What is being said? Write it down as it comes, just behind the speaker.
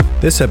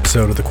This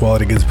episode of the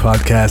Quality Goods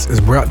Podcast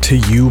is brought to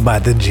you by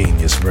the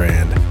Genius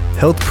brand.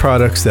 Health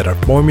products that are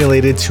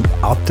formulated to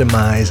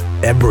optimize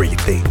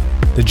everything.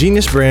 The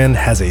Genius brand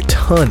has a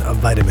ton of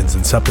vitamins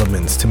and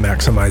supplements to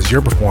maximize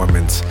your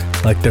performance,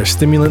 like their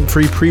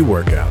stimulant-free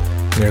pre-workout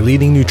and their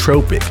leading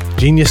nootropic,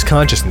 Genius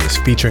Consciousness,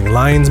 featuring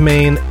lion's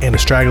mane and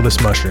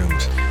astragalus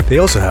mushrooms. They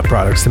also have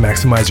products to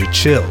maximize your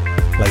chill,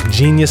 like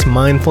Genius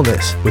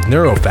Mindfulness with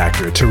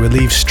Neurofactor to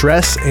relieve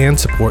stress and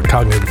support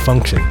cognitive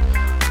function,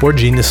 or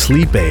Genius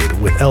Sleep Aid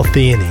with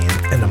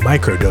L-theanine and a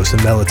microdose of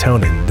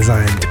melatonin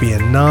designed to be a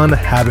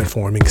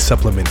non-habit-forming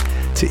supplement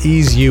to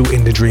ease you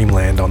into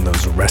dreamland on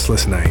those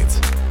restless nights.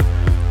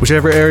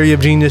 Whichever area of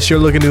genius you're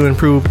looking to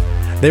improve,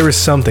 there is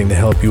something to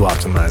help you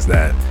optimize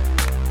that.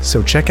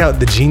 So check out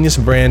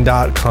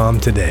thegeniusbrand.com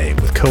today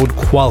with code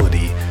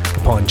QUALITY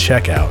upon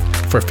checkout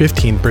for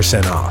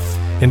 15% off.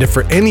 And if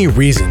for any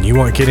reason you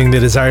aren't getting the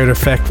desired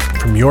effect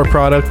from your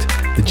product,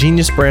 the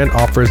Genius brand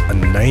offers a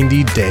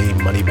 90-day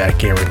money-back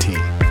guarantee.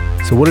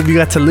 So what have you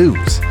got to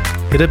lose?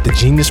 Hit up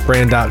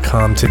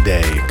thegeniusbrand.com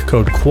today,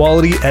 code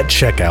QUALITY at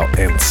checkout,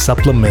 and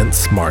supplement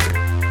smarter.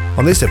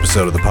 On this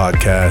episode of the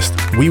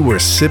podcast, we were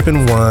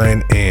sipping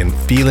wine and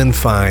feeling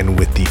fine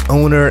with the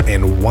owner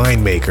and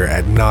winemaker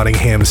at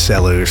Nottingham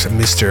Cellars,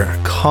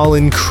 Mr.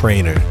 Colin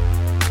Craner.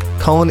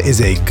 Colin is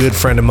a good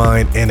friend of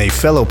mine and a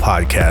fellow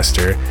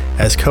podcaster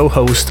as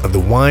co-host of the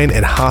wine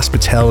and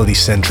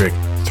hospitality-centric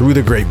Through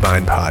the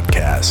Grapevine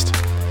podcast.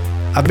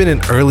 I've been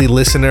an early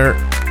listener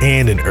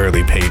and an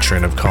early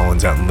patron of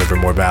Colin's out in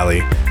Livermore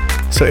Valley,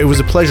 so it was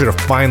a pleasure to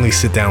finally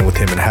sit down with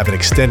him and have an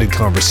extended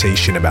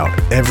conversation about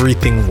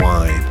everything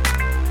wine.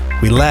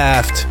 We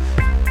laughed,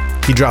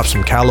 he dropped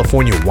some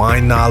California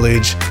wine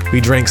knowledge,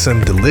 we drank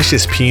some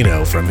delicious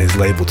Pinot from his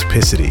label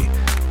Typicity,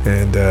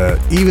 and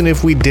even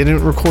if we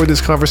didn't record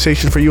this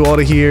conversation for you all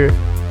to hear,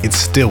 it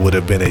still would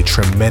have been a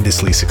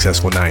tremendously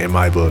successful night in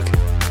my book.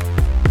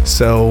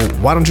 So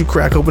why don't you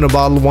crack open a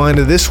bottle of wine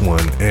to this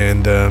one,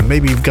 and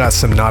maybe you've got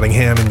some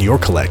Nottingham in your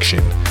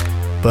collection.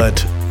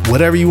 But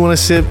whatever you want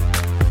to sip,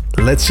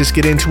 let's just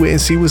get into it and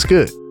see what's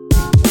good.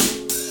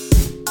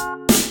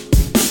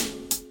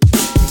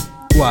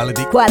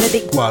 Quality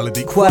goods.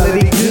 Quality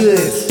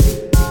goods.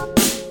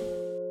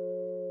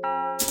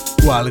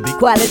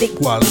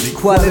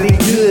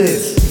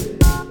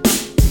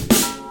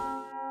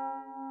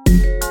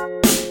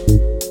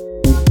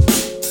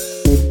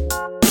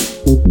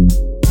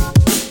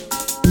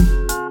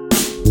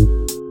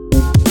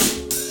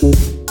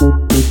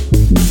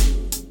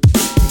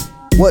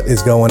 What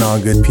is going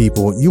on, good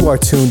people? You are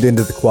tuned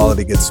into the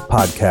Quality Goods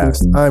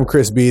Podcast. I'm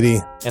Chris Beatty.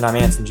 And I'm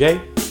Anson J.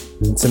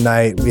 And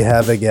tonight we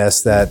have a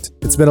guest that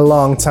it's been a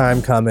long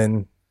time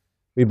coming.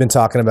 We've been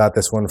talking about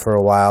this one for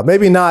a while.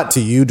 Maybe not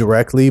to you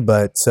directly,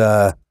 but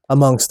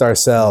amongst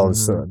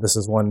ourselves. This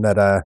is one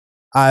that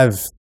I've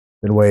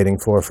been waiting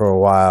for a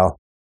while.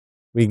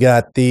 We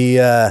got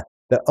the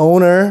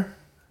owner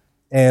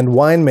and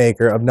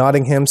winemaker of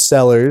Nottingham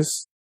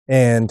Cellars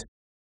and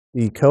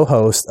the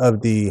co-host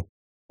of the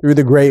Through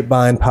the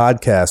Grapevine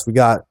podcast. We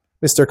got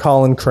Mr.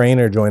 Colin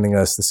Craner joining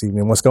us this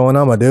evening. What's going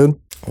on, my dude?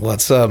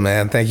 What's up,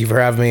 man? Thank you for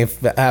having me.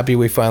 Happy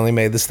we finally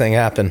made this thing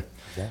happen.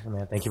 Yeah,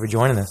 man. Thank you for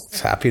joining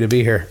us. Happy to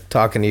be here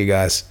talking to you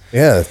guys.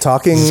 Yeah,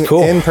 talking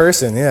cool. In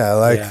person. Yeah,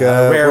 like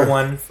a rare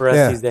one for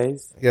us these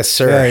days. Yes,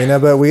 sir. Yeah,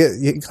 but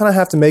you kind of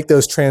have to make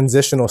those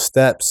transitional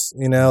steps.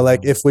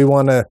 Like if we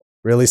want to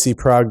really see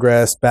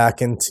progress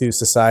back into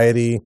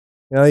society,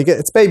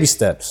 it's baby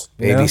steps.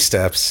 Baby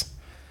steps.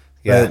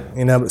 Yeah,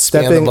 but,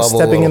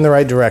 stepping in the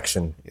right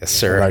direction. Yes,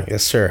 sir.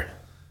 Yes, sir.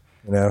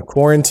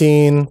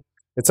 Quarantine.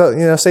 It's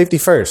safety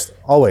first,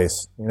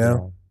 always. Yeah,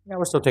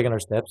 we're still taking our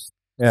steps.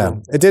 Yeah,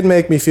 it did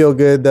make me feel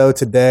good though.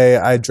 Today,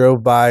 I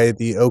drove by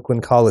the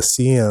Oakland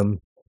Coliseum,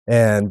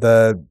 and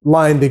the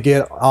line to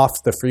get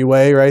off the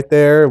freeway right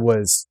there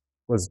was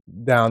stretched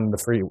down the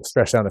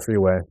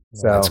freeway.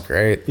 So that's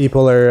great.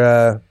 People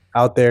are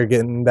out there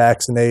getting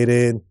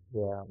vaccinated.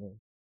 Yeah,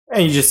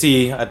 and you just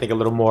see, I think, a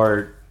little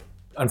more.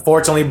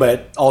 Unfortunately,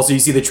 but also you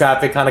see the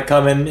traffic kind of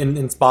coming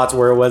in spots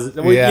where it was,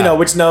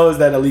 which knows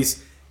that at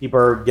least people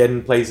are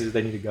getting places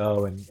they need to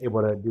go and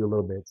able to do a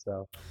little bit.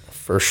 So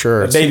for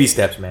sure, baby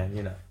steps,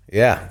 man.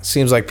 Yeah,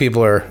 seems like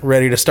people are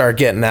ready to start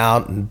getting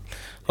out and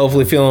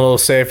hopefully feeling a little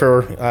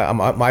safer.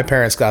 My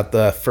parents got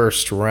the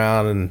first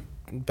round and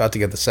about to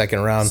get the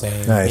second round.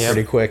 Nice.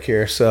 Pretty quick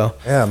here. So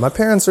yeah, my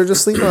parents are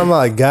just sleeping. I'm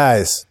like,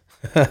 guys,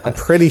 I'm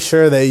pretty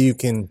sure that you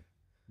can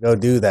go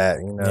do that,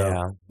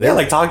 Yeah,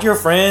 like talk to your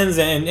friends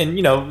and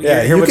you can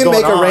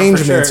make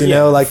arrangements,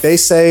 sure. like they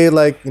say,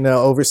 like,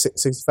 over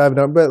 65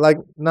 and but like,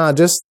 nah,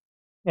 just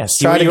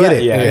try to get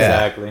it. Yeah,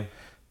 exactly.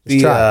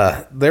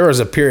 There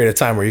was a period of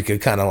time where you could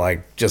kind of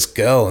like just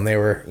go, and they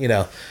were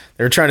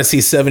trying to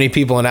see 70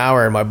 people an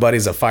hour, and my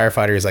buddy's a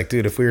firefighter. He's like,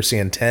 dude, if we were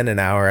seeing 10 an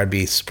hour, I'd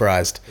be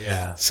surprised.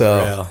 Yeah.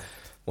 So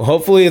well,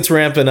 hopefully it's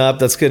ramping up.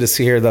 That's good to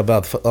see here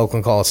about the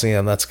Oakland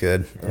Coliseum. That's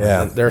good.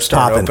 Yeah. They're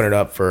starting to open it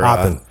up for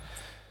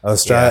I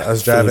was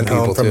driving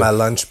home from my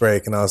lunch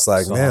break, and I was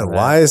like, man,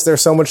 why is there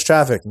so much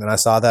traffic? And then I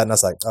saw that, and I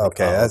was like,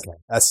 okay,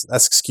 that's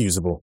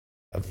excusable.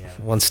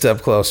 One step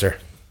closer.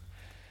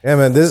 Yeah,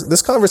 man,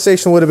 this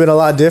conversation would have been a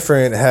lot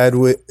different had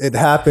it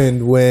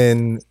happened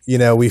when,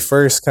 we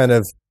first kind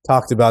of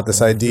talked about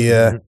this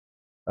idea.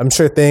 I'm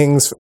sure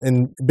things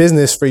in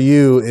business for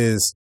you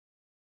is,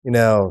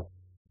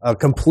 a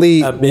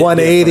complete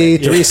 180,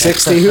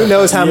 360. Who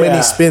knows how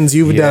many spins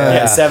you've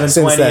done 720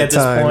 since that at this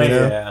time, point.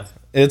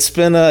 It's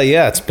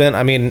been,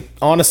 I mean,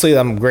 honestly,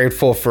 I'm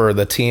grateful for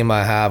the team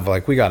I have.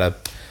 Like, we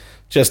got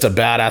just a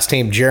badass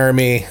team.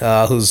 Jeremy,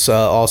 who's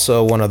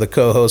also one of the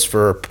co-hosts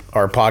for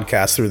our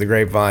podcast Through the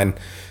Grapevine,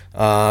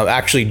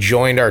 actually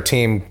joined our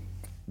team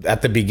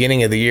at the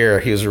beginning of the year.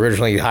 He was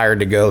originally hired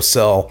to go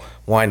sell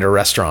wine to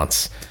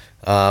restaurants.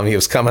 He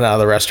was coming out of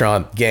the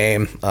restaurant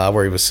game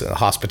where he was a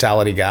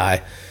hospitality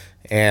guy.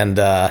 And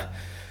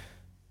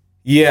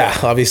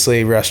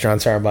obviously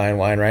restaurants aren't buying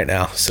wine right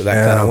now. So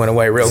that kind of went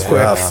away real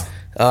quick.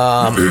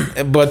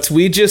 But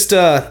we just,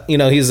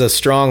 he's a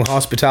strong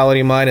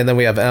hospitality mind. And then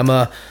we have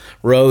Emma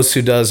Rose,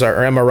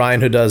 Emma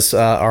Ryan, who does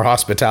our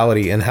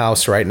hospitality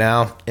in-house right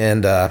now.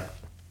 And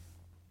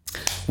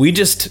we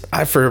just,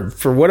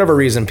 for whatever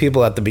reason,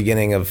 people at the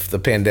beginning of the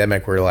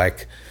pandemic were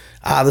like,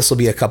 this will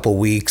be a couple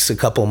weeks, a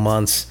couple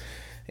months.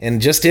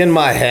 And just in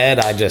my head,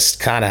 I just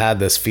kind of had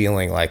this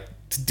feeling like,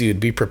 dude,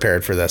 be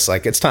prepared for this.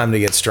 Like, it's time to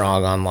get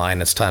strong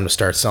online. It's time to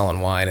start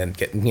selling wine and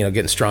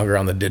getting stronger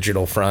on the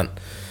digital front.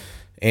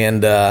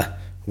 And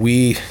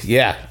we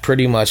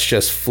pretty much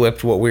just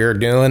flipped what we were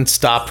doing,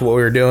 stopped what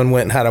we were doing,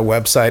 went and had a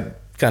website.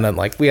 Kind of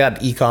like, we had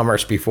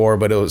e-commerce before,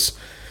 but it was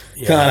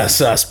kind of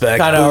suspect,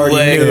 kind of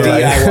already new,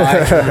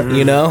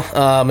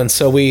 DIY, and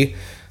so we,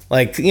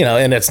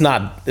 and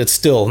it's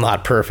still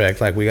not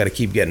perfect. Like, we got to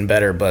keep getting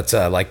better, but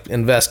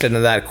invested into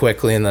that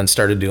quickly, and then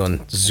started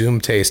doing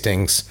Zoom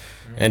tastings.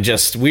 And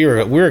just we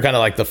were kind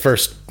of like the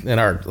first in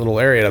our little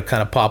area to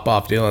kind of pop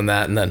off doing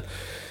that, and then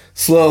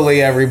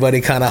slowly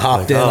everybody kind of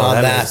hopped in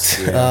on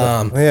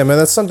that. Man,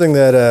 that's something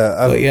that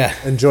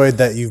I've enjoyed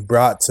that you've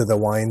brought to the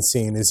wine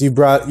scene is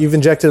you've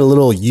injected a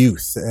little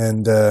youth,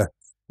 and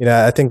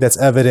I think that's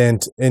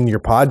evident in your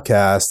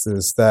podcast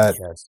is that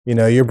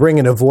you're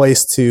bringing a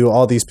voice to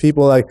all these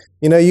people. Like,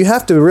 you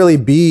have to really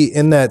be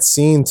in that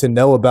scene to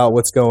know about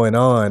what's going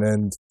on,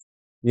 and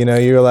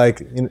you're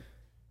like.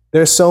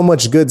 There's so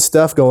much good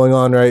stuff going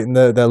on right in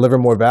the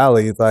Livermore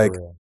Valley. Like,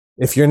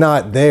 if you're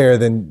not there,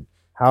 then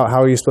how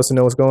are you supposed to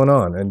know what's going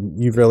on?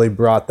 And you've really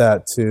brought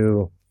that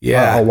to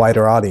a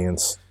wider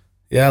audience.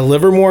 Yeah,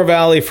 Livermore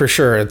Valley for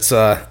sure. It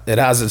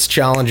has its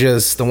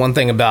challenges. The one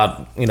thing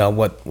about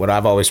what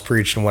I've always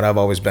preached and what I've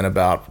always been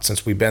about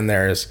since we've been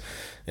there is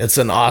it's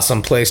an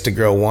awesome place to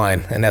grow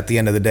wine. And at the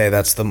end of the day,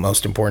 that's the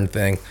most important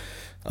thing.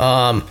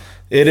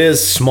 It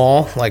is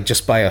small, like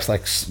just by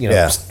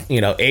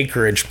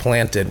acreage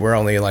planted. We're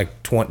only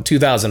like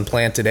 2,000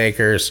 planted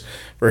acres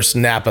versus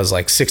Napa's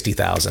like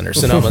 60,000 or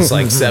Sonoma's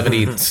like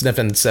 70,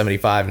 sniffing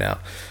 75 now.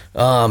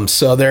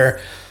 So they're,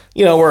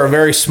 we're a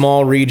very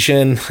small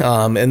region.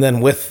 And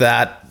then with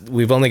that,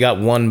 we've only got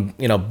one,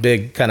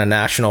 big kind of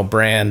national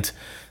brand.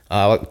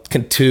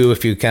 Two,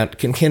 if you count,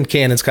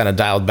 Cannon's kind of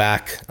dialed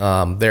back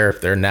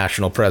their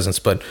national presence,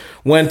 but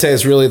Wente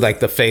is really like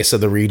the face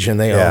of the region.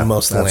 They own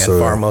most of the land,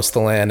 farm most of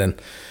the land, and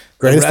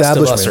the rest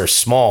of us are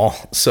small.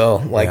 So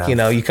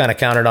you kind of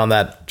counted on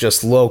that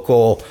just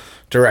local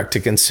direct to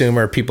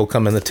consumer. People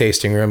come in the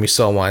tasting room, you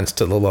sell wines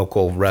to the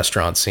local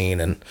restaurant scene,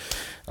 and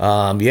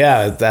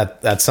that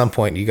at some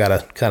point you got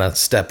to kind of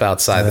step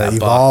outside that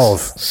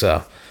evolve. Box.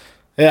 So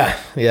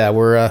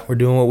we're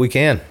doing what we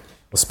can.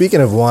 Well,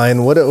 speaking of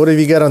wine, what have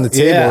you got on the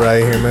table right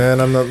here, man?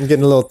 I'm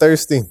getting a little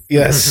thirsty.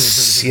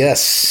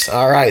 Yes.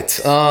 All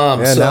right.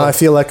 Now I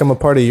feel like I'm a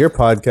part of your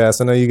podcast.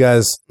 I know you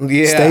guys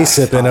stay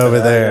sipping over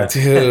there.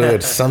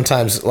 Dude,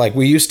 sometimes, like,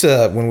 we used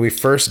to, when we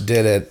first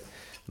did it,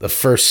 the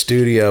first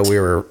studio we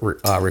were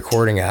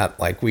recording at,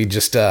 like, we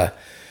just,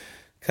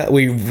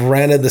 we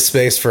rented the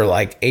space for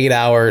like 8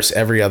 hours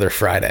every other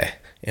Friday.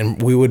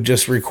 And we would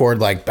just record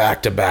like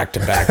back to back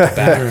to back to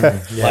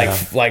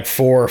back, like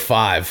 4 or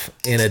 5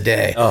 in a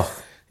day. Oh.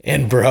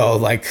 And bro,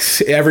 like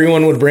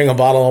everyone would bring a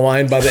bottle of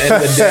wine. By the end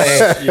of the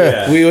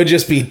day, we would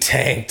just be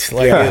tanked.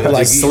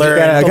 Like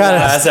slurring. I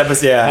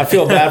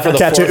feel bad for the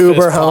catch an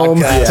Uber home.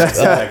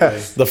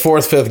 The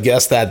 4th, 5th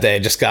guest that day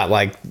just got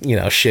like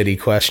shitty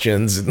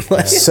questions. And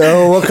like,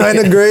 so what kind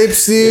of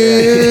grapes do you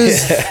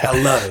use?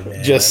 I love it,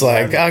 man. Just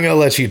like I'm gonna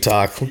let you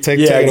talk. Take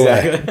it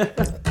away.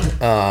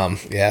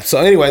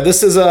 So anyway,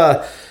 this is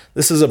a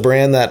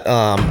brand that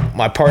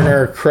my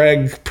partner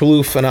Craig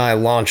Plouffe and I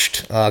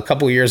launched a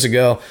couple of years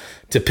ago.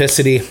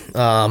 Typicity.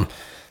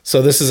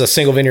 So this is a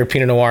single vineyard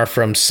Pinot Noir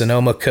from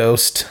Sonoma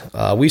Coast.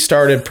 We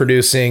started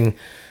producing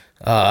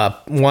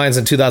wines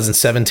in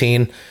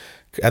 2017.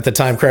 At the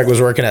time, Craig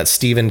was working at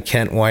Stephen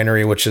Kent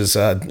Winery, which is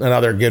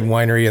another good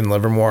winery in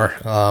Livermore,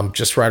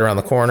 just right around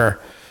the corner.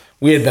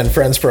 We had been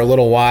friends for a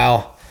little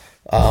while.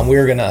 We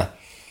were gonna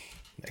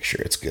make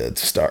sure it's good.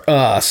 Start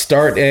a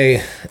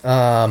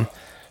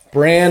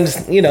brand,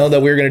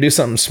 that we were gonna do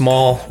something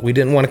small. We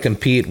didn't want to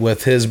compete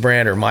with his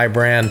brand or my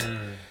brand.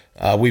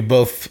 We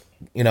both,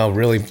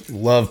 really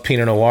love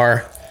Pinot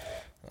Noir.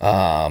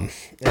 And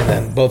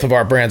then both of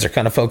our brands are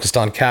kind of focused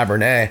on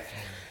Cabernet.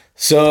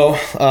 So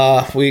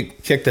we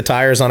kicked the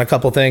tires on a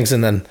couple things,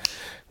 and then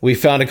we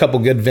found a couple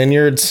good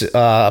vineyards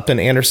up in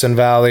Anderson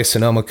Valley,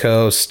 Sonoma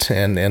Coast,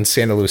 and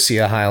Santa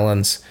Lucia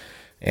Highlands.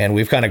 And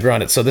we've kind of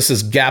grown it. So this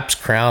is Gap's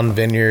Crown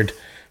Vineyard,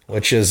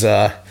 which is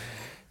a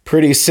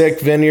pretty sick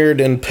vineyard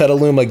in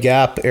Petaluma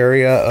Gap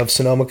area of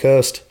Sonoma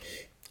Coast.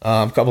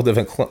 A couple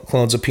different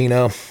clones of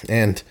Pinot.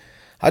 And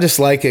I just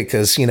like it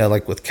because,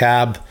 like with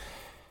Cab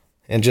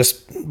and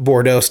just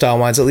Bordeaux style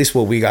wines, at least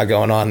what we got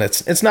going on,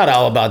 it's not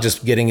all about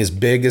just getting as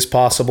big as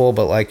possible,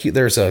 but like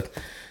there's an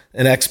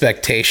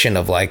expectation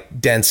of like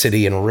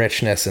density and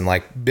richness and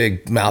like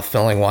big mouth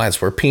filling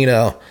wines, where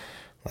Pinot,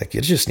 like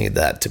you just need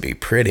that to be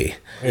pretty.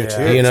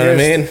 Yeah. You know what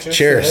I mean?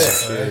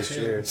 Cheers.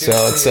 Cheers. So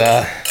it's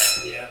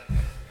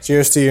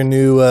cheers to your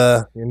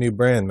new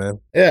brand, man.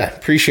 Yeah,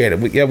 appreciate it.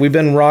 We've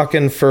been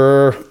rocking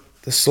for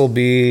this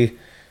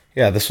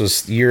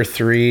was year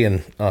 3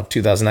 in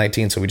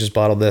 2019. So we just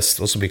bottled this.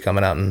 This will be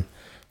coming out in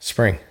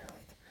spring.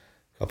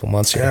 A couple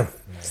months here. Yeah,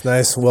 it's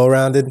nice,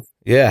 well-rounded.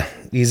 Yeah,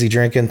 easy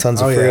drinking,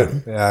 tons of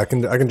fruit. Yeah, I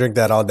can drink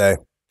that all day.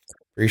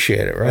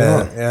 Appreciate it, right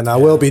on. And I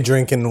will be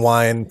drinking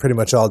wine pretty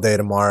much all day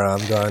tomorrow.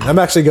 I'm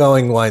actually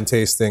going wine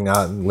tasting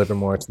out in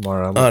Livermore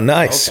tomorrow. Oh,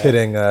 nice.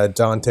 Hitting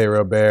Dante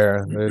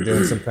Robert. They're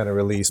doing some kind of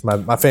release.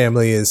 My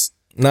family is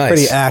Nice.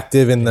 pretty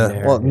active in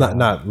the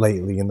not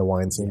lately in the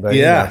wine scene, but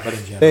Yeah.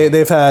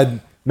 they've had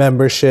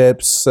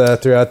memberships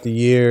throughout the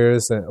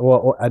years, and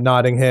at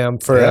Nottingham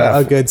for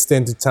a good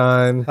stint of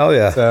time. Hell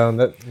yeah.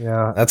 So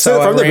That's how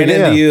I ran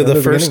into you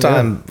the first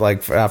beginning, time,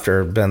 like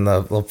after been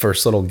the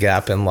first little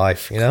gap in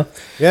life, Yeah,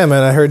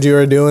 man. I heard you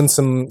were doing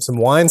some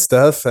wine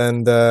stuff,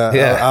 and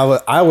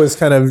I was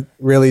kind of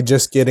really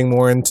just getting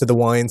more into the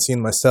wine scene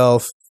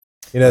myself.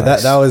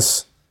 Nice. that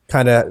was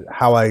kind of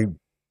how I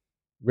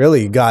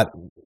really got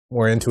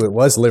more into it,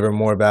 was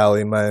Livermore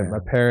Valley. My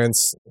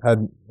parents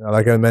had,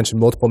 like I mentioned,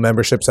 multiple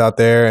memberships out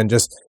there, and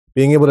just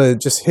being able to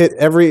just hit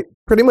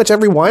pretty much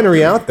every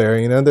winery out there.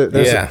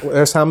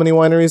 There's how many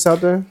wineries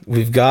out there?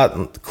 We've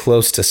got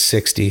close to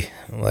 60.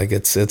 Like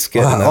it's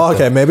getting up okay,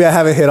 there. maybe I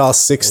haven't hit all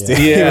 60.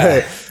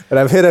 Yeah. but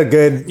I've hit a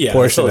good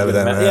portion of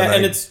them. Yeah,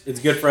 and it's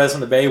good for us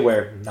on the Bay,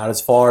 where not as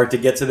far to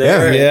get to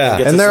there. Yeah.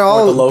 get And to they're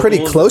support the all pretty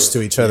locals. close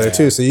to each other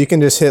too, so you can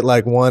just hit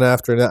like one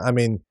after another. I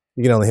mean,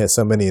 you can only hit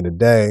so many in a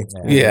day.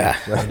 Yeah.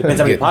 Depends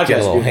how many podcasts Get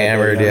a little you do,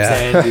 hammered, you know what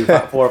I'm saying? Do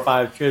 4 or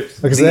 5 trips.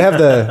 Because they have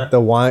the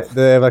wine,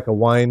 they have like a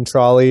wine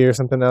trolley or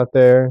something out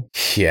there.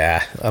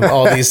 Yeah.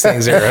 All these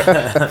things are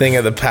a thing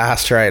of the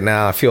past right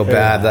now. I feel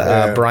bad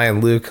that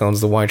Brian Luke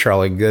owns the wine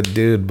trolley. Good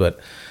dude, but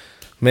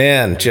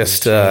man,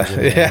 just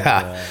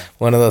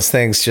one of those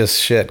things. Just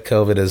shit.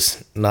 COVID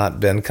has not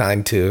been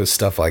kind to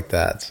stuff like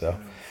that. So,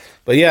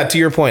 but yeah, to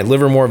your point,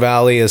 Livermore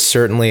Valley is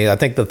certainly, I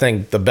think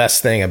the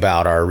best thing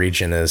about our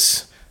region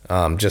is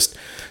just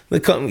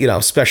the,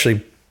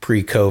 especially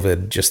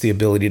pre-COVID, just the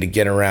ability to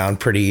get around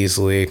pretty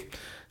easily.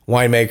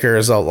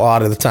 Winemakers a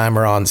lot of the time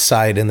are on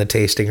site in the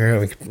tasting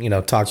room.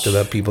 Talk to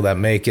the people that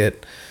make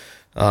it.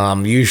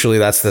 Usually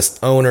that's the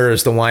owner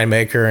is the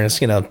winemaker, and it's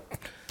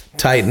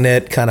tight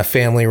knit kind of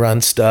family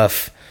run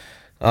stuff.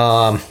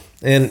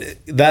 And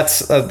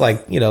that's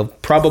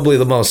probably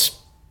the most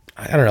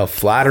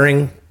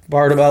flattering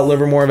part about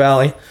Livermore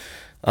Valley.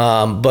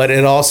 But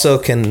it also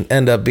can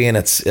end up being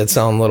its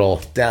own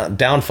little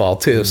downfall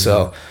too. Mm-hmm.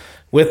 So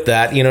with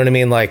that, you know what I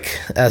mean? Like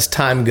as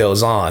time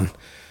goes on,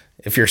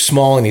 if you're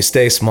small and you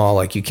stay small,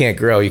 like you can't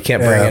grow, you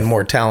can't bring in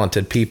more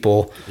talented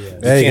people.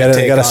 Yeah,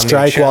 you gotta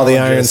strike while the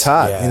iron's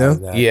hot,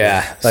 Exactly.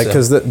 Yeah. Like,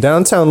 cause the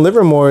downtown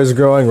Livermore is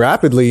growing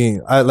rapidly.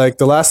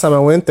 The last time I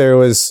went there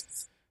was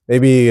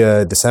maybe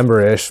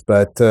December-ish,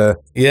 but there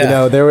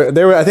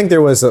were. I think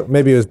there was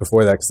maybe it was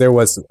before that, because there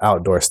was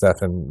outdoor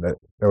stuff, and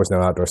there was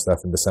no outdoor stuff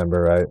in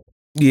December, right?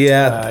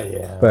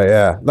 Yeah. But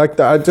yeah, like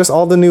just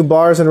all the new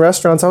bars and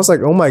restaurants, I was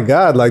like, oh my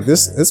god, like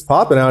this is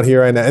popping out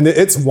here right now, and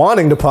it's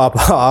wanting to pop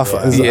off.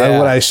 Is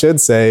what I should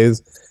say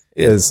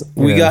is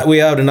we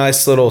had a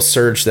nice little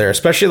surge there,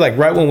 especially like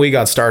right when we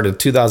got started.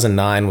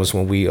 2009 was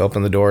when we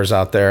opened the doors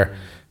out there,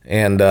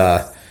 and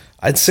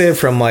I'd say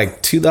from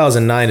like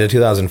 2009 to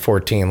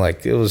 2014,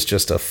 like it was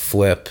just a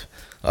flip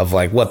of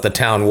like what the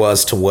town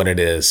was to what it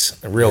is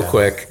real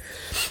quick.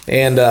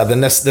 And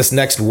this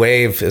next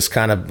wave is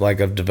kind of like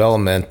of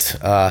development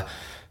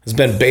has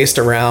been based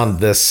around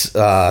this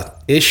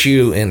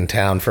issue in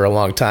town for a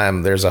long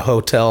time. There's a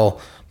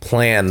hotel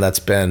plan that's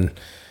been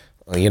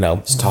voted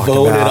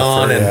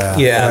on,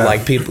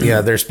 like people,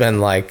 there's been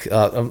like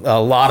a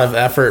lot of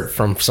effort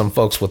from some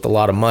folks with a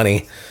lot of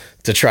money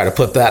to try to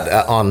put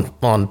that on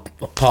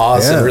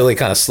pause and really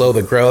kind of slow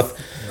the growth.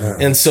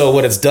 And so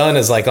what it's done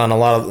is, like, on a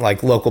lot of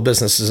like local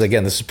businesses,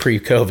 again, this is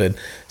pre-COVID,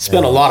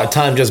 spent a lot of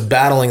time just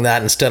battling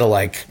that instead of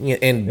like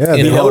in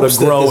hopes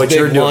to grow what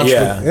you're doing.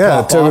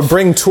 To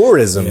bring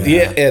tourism.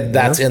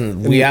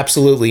 We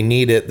absolutely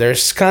need it.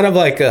 There's kind of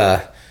like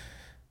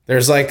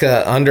there's like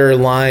a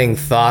underlying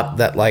thought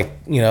that like,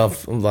 you know,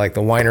 like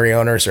the winery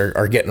owners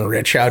are getting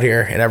rich out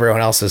here and everyone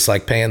else is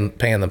like paying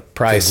the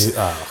price.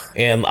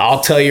 And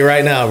I'll tell you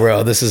right now,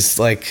 bro, this is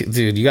like,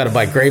 dude, you got to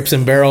buy grapes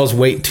in barrels,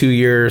 wait 2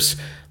 years,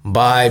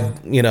 buy,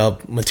 you know,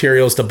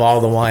 materials to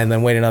bottle the wine,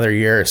 then wait another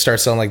year. It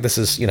starts sounding like this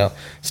is, you know,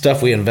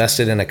 stuff we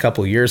invested in a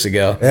couple years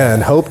ago. Yeah,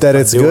 and hope that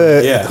it's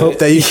good. Yeah. Hope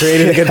that you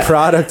created a good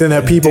product and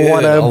that people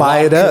want to buy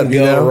it up. You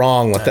know,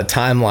 wrong with the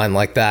timeline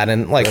like that.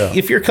 And like,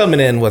 if you're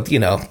coming in with, you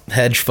know,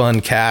 hedge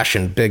fund cash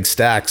and big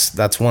stacks,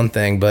 that's one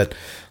thing. But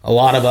a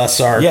lot of us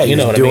are, you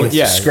know what I mean?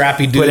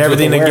 Scrappy dudes. Put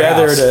everything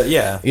together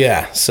to,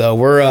 Yeah. So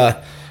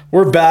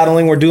we're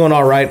battling. We're doing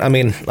all right. I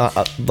mean,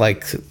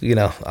 like, you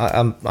know,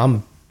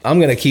 I'm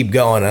going to keep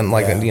going and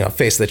like, you know,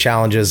 face the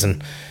challenges,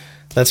 and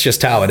that's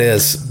just how it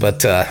is.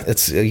 But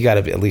it's, you got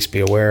to at least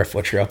be aware of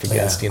what you're up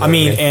against. You know I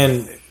mean,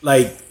 and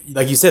like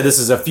you said, this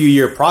is a few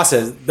year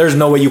process. There's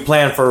no way you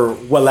plan for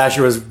what last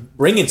year was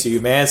bringing to you,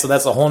 man. So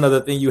that's a whole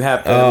nother thing you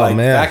have to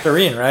factor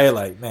in, right?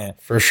 Like, man.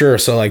 For sure.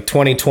 So like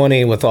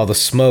 2020 with all the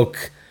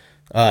smoke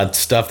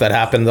stuff that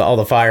happened, all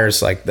the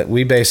fires, like that,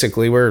 we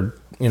basically were,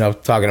 you know,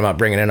 talking about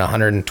bringing in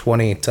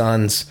 120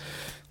 tons,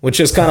 which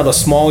is kind of a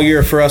small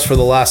year for us for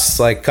the last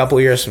like couple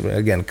of years.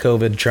 Again,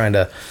 COVID, trying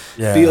to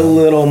be a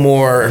little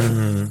more,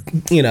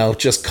 you know,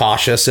 just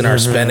cautious in our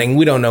spending.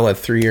 We don't know what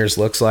 3 years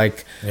looks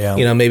like. Yeah.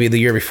 You know, maybe the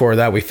year before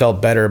that we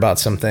felt better about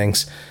some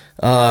things.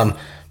 But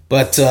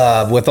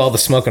with all the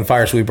smoke and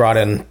fires, we brought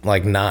in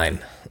like 9.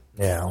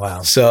 Yeah,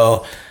 wow.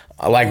 So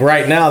like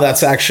right now,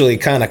 that's actually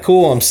kind of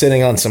cool. I'm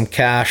sitting on some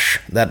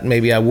cash that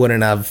maybe I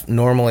wouldn't have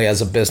normally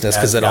as a business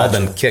because it all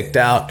been kicked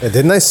out. Yeah,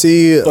 didn't I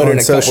see on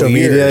social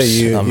media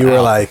you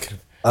were like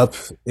up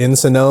in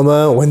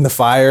Sonoma when the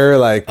fire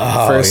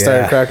first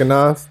started cracking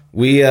off?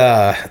 We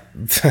had,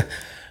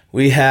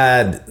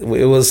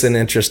 it was an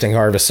interesting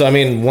harvest. So I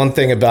mean, one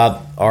thing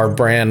about our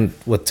brand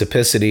with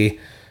Typicity,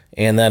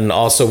 and then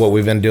also what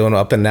we've been doing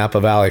up in Napa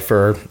Valley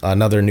for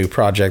another new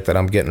project that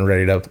I'm getting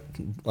ready to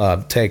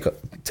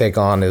take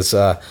on is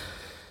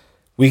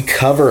we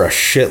cover a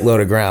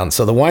shitload of ground.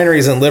 So the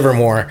winery's in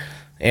Livermore,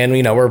 and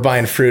you know, we're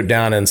buying fruit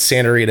down in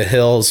Santa Rita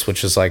Hills,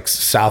 which is like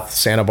South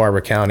Santa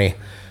Barbara County,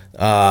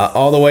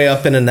 all the way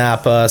up into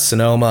Napa,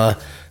 Sonoma,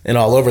 and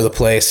all over the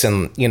place.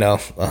 And you know,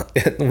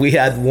 we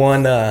had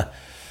one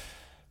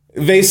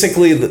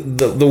basically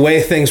the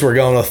way things were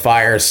going with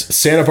fires,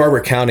 Santa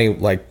Barbara County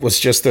like was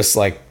just this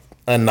like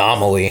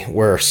anomaly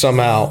where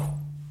somehow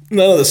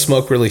none of the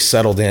smoke really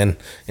settled in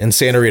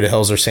Santa Rita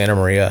Hills or Santa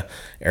Maria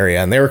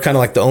area. And they were kind of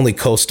like the only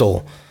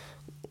coastal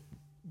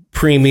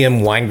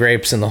premium wine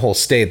grapes in the whole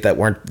state that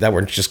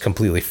weren't just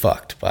completely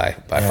fucked by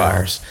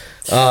fires.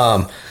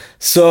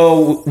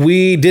 So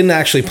we didn't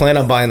actually plan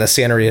on buying the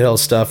Santa Rita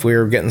Hills stuff. We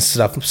were getting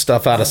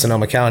stuff out of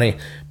Sonoma County,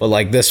 but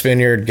like this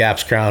vineyard,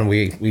 Gaps Crown,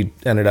 we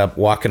ended up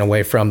walking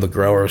away from. The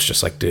grower was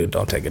just like, dude,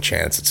 don't take a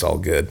chance. It's all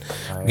good.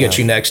 Get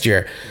you next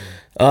year.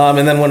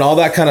 And then when all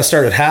that kind of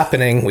started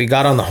happening, we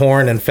got on the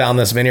horn and found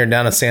this vineyard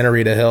down in Santa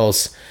Rita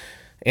Hills.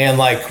 And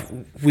like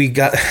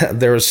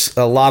there's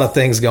a lot of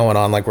things going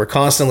on. Like we're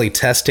constantly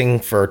testing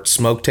for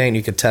smoke taint.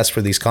 You could test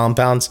for these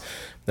compounds.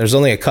 There's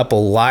only a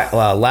couple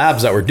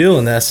labs that were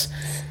doing this.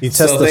 You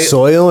test the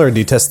soil, or do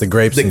you test the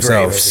grapes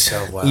themselves?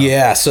 Grapes. Wow.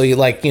 Yeah. So you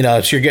like, you know,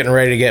 if you're getting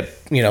ready to get,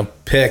 you know,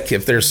 pick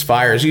if there's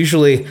fires,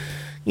 usually,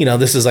 you know,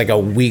 this is like a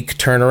week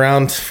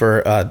turnaround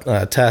for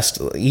a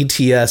test.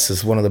 ETS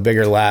is one of the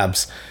bigger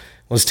labs.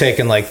 Was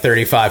taking like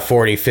 35,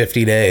 40,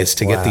 50 days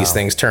to get these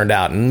things turned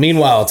out. And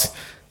meanwhile, it's,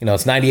 you know,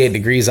 it's 98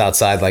 degrees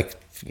outside. Like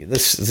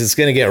this is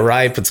going to get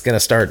ripe. It's going to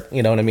start,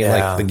 you know what I mean?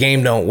 Like the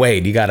game don't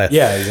wait. You got to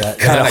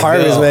kind of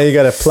harvest, man. You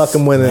got to pluck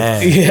them when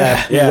right.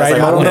 Like,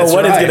 I don't know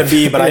what it's going to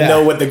be, but I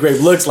know what the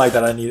grape looks like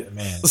that I need it,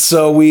 man.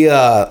 So we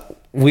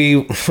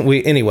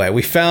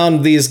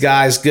found these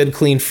guys, good,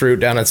 clean fruit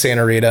down in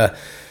Santa Rita.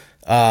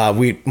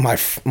 My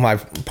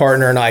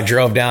partner and I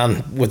drove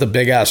down with a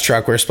big ass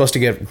truck. We were supposed to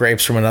get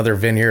grapes from another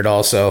vineyard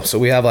also. So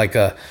we have like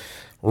a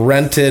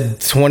rented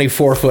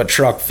 24-foot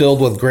truck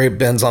filled with grape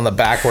bins on the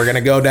back. We're going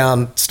to go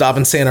down, stop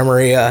in Santa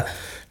Maria,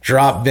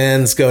 drop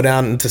bins, go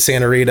down into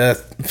Santa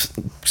Rita,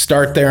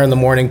 start there in the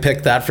morning,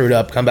 pick that fruit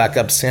up, come back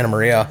up to Santa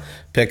Maria,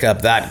 pick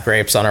up that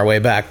grapes on our way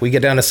back. We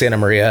get down to Santa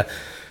Maria.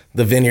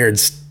 The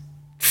vineyard's,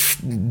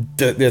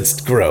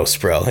 it's gross,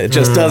 bro. It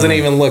just doesn't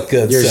even look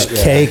good. You're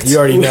caked. You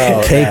already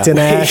know. Caked in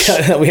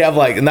ash. We have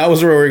like, and that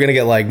was where we were going to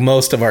get like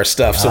most of our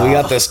stuff. So we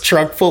got this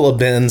truck full of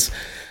bins,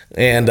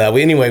 and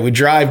we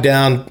drive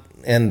down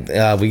and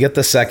we get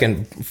the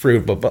second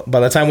fruit. But by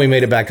the time we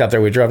made it back up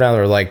there, we drove down,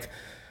 there were like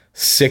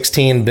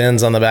 16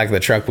 bins on the back of the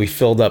truck. We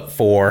filled up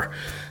 4.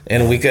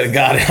 And we could have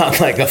got it on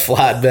like a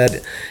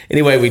flatbed.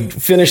 Anyway, we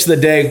finished the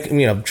day,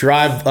 you know,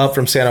 drive up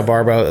from Santa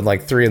Barbara at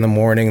like 3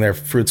 a.m. Their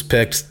fruit's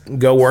picked,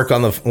 go work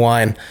on the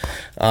wine.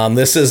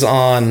 This is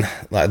on,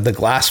 the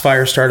glass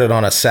fire started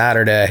on a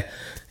Saturday,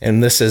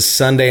 and this is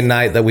Sunday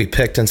night that we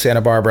picked in Santa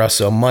Barbara.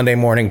 So Monday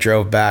morning,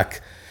 drove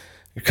back.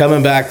 You're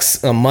coming back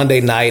Monday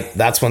night,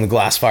 that's when the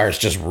glass fire is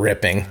just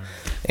ripping.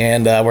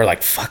 And we're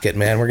like, fuck it,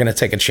 man. We're going to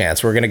take a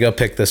chance. We're going to go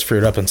pick this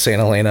fruit up in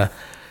Santa Elena.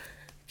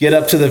 Get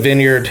up to the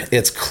vineyard,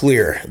 it's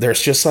clear. There's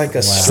just like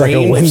a stream like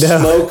a of window.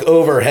 smoke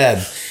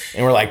overhead,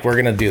 and we're like, we're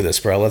gonna do this,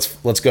 bro.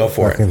 Let's go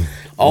for it.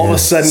 All of a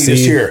sudden, you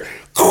just hear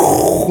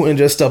and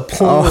just a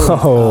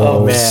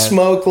plume of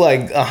smoke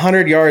like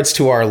 100 yards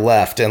to our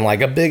left, and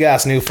like a big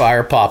ass new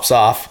fire pops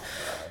off.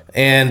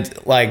 And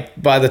like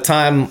by the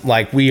time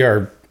like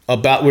we're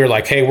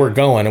like, hey, we're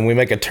going, and we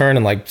make a turn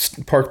and like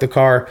park the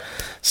car,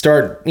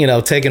 start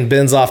taking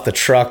bins off the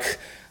truck.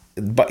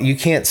 But you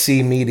can't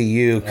see me to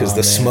you because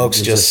the smoke's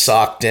just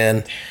socked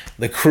in.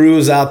 The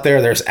crew's out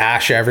there. There's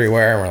ash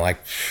everywhere. And we're like,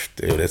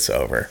 dude, it's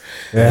over.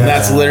 Yeah, and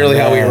that's literally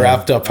how we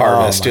wrapped up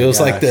harvest. It was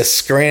like this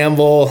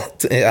scramble,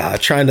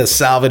 trying to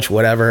salvage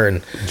whatever.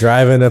 And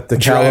driving up the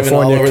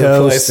California all over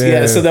coast. The place.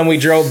 Yeah. So then we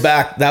drove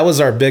back. That was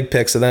our big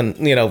pick. So then,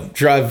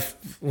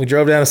 we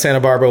drove down to Santa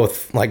Barbara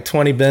with like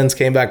 20 bins,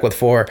 came back with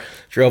 4.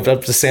 Drove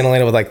up to Santa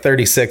Elena with like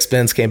 36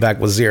 bins, came back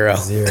with 0.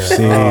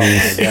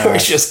 We're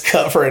just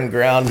covering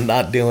ground,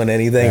 not doing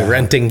anything,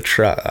 renting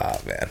truck. Oh,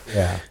 man.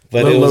 Yeah.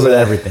 But it was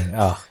everything.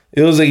 Oh.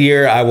 It was a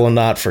year I will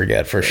not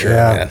forget for sure,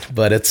 man.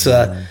 But it's,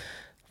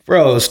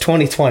 bro, it was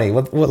 2020.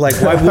 What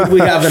why would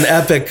we have an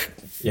epic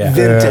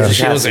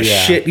vintage? It was a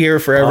shit year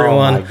for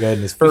everyone. Oh my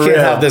goodness. We can't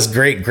have this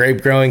great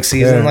grape growing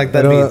season like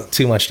that'd be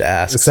too much to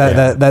ask. It's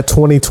that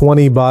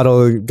 2020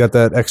 bottle got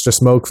that extra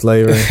smoke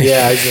flavor.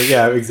 yeah,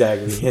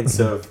 exactly. Hints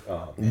of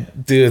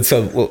dude.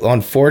 So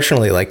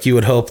unfortunately, like you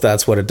would hope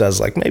that's what it does.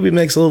 Like maybe it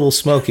makes it a little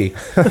smoky.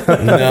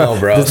 No,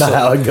 bro. That's not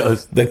how it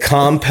goes. The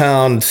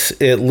compound,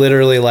 it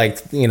literally like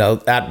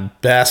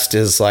at best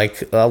is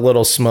like a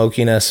little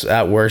smokiness.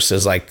 At worst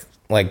is like.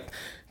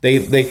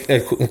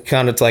 They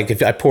kind of like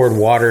if I poured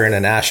water in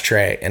an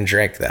ashtray and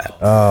drank that.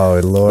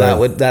 Oh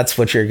Lord, that's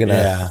what you're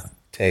gonna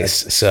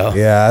taste. So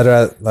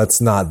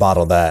let's not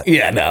bottle that.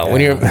 Yeah, no.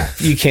 When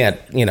you can't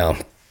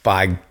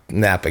buy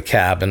Napa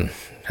Cab and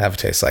have it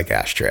taste like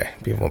ashtray.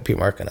 People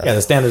aren't gonna. Yeah,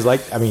 the standards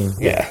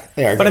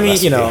they are. But I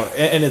mean,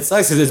 and it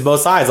sucks because it's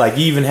both sides. Like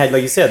you even had,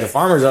 like you said, the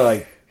farmers are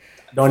like,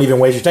 don't even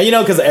waste your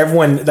time, because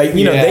everyone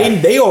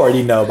they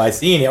already know by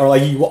seeing it, or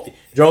like you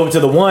drove to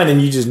the one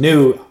and you just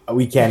knew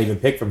we can't even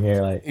pick from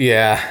here. Like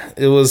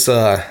it was.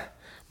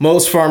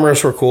 Most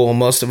farmers were cool.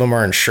 Most of them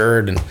are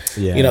insured, and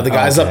the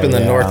guys up in the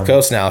North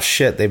Coast now,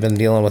 they've been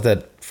dealing with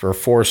it for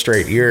 4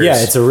 straight years.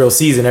 Yeah, it's a real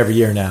season every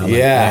year now.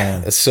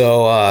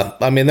 So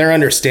I mean, they're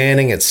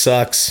understanding. It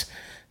sucks,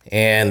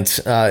 and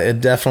it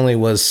definitely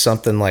was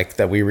something like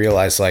that. We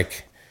realized,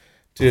 like,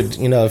 dude,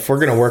 if we're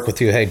gonna work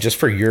with you, hey, just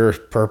for your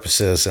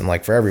purposes and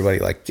like for everybody,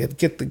 like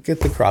get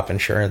the crop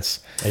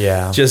insurance.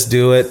 Yeah, just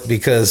do it,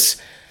 because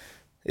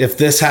if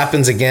this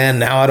happens again,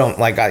 now I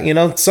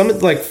don't some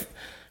like.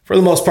 For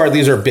the most part,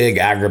 these are big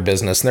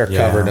agribusiness, and they're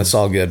covered, and it's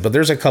all good. But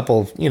there's a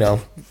couple,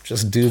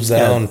 just dudes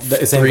that own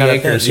 3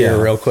 acres here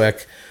real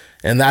quick.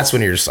 And that's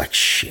when you're just like,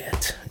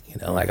 shit.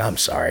 Like, I'm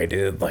sorry,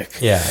 dude. Like,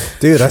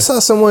 dude, I saw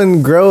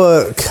someone grow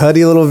a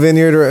cuddy little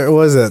vineyard, or what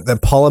was it? The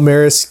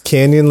Palomares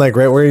Canyon, like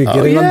right where you're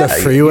getting on the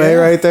freeway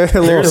right there.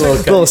 A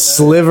little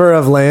sliver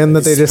of land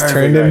that they just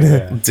turned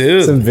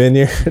into some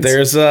vineyards.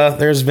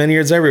 There's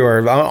vineyards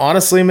everywhere.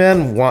 Honestly,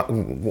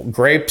 man,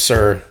 grapes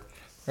are...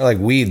 They're like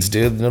weeds,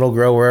 dude. It'll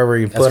grow wherever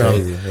you put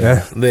them.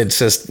 Yeah. It's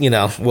just,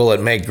 will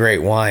it make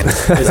great wine?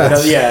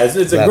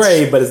 It's a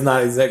great, but it's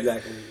not exactly.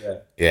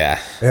 Yeah.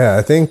 Yeah,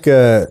 I think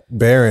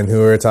Baron, who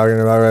we were talking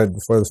about right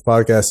before this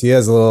podcast, he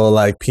has a little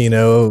like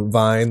Pinot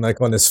vine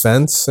like on his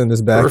fence in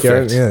his backyard.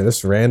 Perfect. Yeah,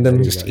 just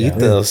random. Just eat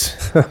those.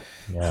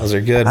 Those are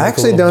good. I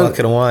actually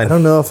bucket of wine. I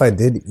don't know if I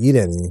did eat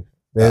any.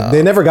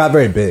 They never got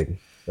very big.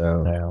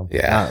 So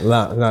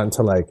not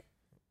until like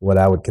what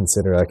I would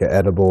consider like an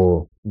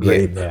edible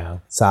grape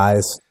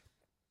size.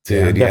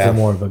 Dude, I'm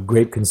definitely more of a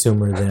grape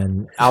consumer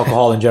than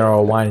alcohol in general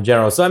or wine in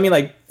general. So I mean,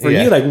 like for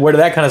you, like where did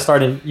that kind of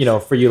start in,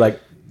 for you,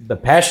 like the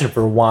passion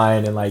for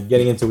wine and like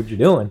getting into what you're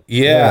doing?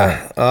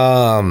 Man,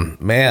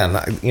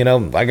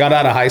 I got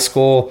out of high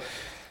school,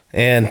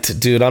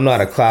 and dude, I'm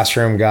not a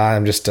classroom guy.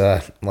 I'm just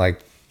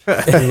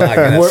I'm not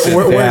gonna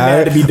we're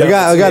there to be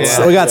done.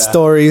 We got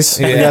stories.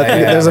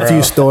 There's a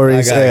few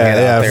stories. I gotta get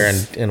out there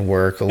and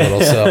work a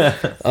little. So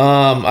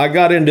I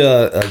got into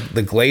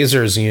the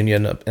Glazers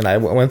Union, and I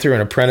went through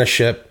an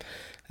apprenticeship.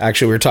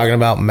 Actually, we were talking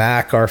about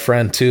Mac, our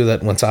friend too,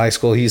 that went to high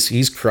school.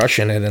 He's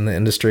crushing it in the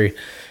industry.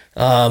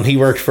 He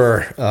worked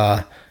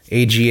for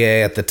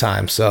AGA at the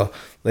time, so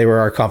they were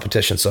our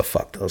competition. So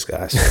fuck those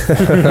guys.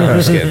 I'm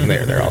just kidding.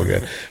 They're all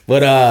good.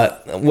 But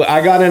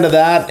I got into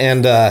that,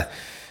 and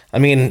I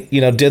mean,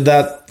 did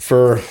that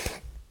for,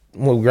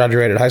 we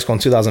graduated high school in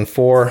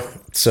 2004,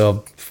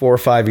 so 4 or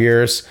 5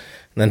 years.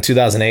 And then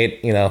 2008,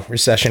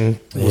 recession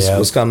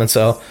was coming.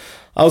 So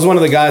I was one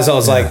of the guys, I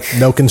was like...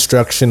 No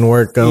construction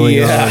work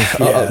going on.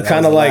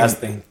 Kind of like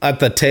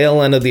at the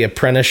tail end of the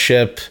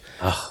apprenticeship.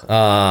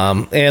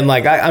 And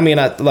like,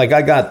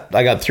 I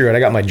got through it. I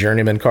got my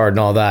journeyman card and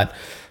all that.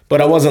 But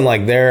I wasn't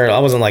like there. I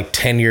wasn't like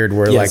tenured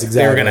where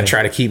they were going to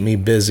try to keep me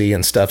busy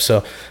and stuff.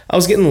 So I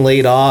was getting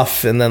laid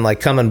off and then like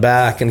coming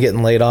back and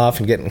getting laid off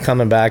and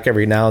coming back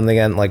every now and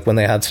again, like when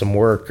they had some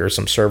work or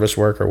some service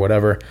work or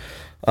whatever.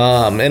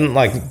 And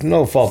like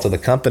no fault of the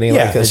company.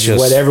 Yeah, like it's just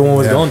what everyone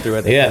was going through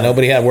at the time.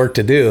 Nobody had work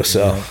to do.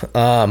 So,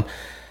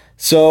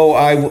 so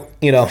I,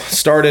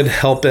 started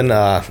helping.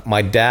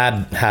 My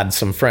dad had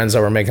some friends that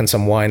were making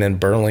some wine in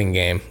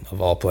Burlingame, of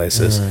all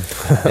places,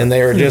 and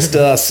they were just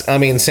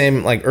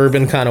same like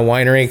urban kind of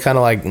winery, kind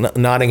of like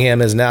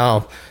Nottingham is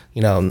now.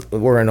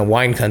 We're in a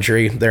wine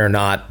country. They're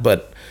not,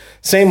 but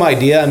same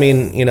idea. I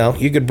mean,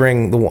 you could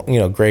bring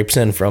the grapes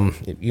in from,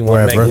 you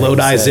want to make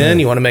Lodi's in,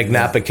 you want to make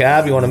Napa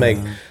Cab, you want to make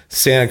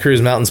Santa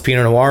Cruz Mountains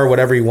Pinot Noir,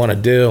 whatever you want to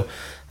do.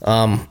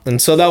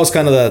 And so that was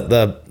kind of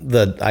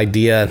the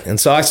idea. And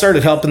so I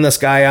started helping this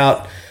guy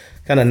out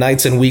kind of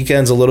nights and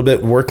weekends, a little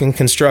bit working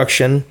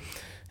construction.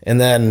 And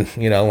then,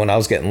 when I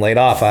was getting laid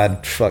off, I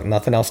had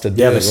nothing else to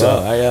do. Yeah,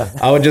 so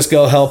I would just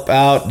go help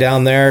out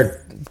down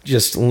there,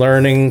 just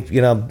learning,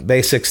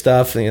 basic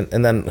stuff.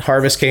 And then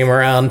harvest came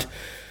around.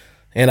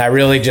 And I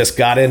really just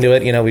got into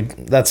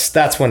it.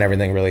 That's when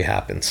everything really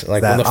happens.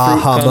 Like that when the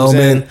fruit comes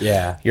moment.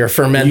 in, you're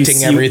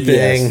fermenting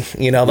everything. That's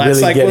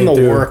really like when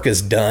the work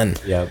is done.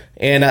 Yep.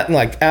 And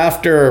like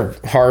after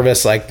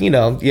harvest,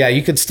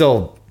 you could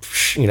still,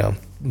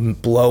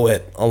 blow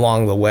it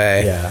along the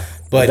way. Yeah.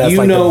 But that's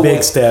like the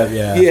big step.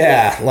 Yeah.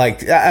 Yeah.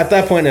 Like at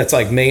that point, it's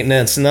like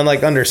maintenance, and then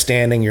like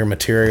understanding your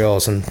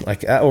materials, and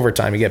like over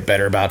time, you get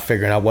better about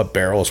figuring out what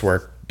barrels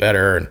work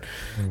better and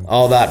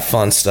all that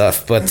fun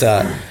stuff. But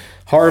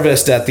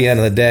harvest at the end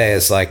of the day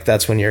is like,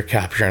 that's when you're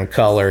capturing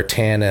color,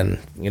 tannin,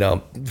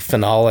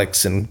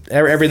 phenolics, and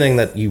everything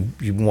that you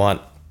want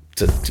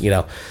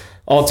to,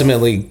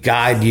 ultimately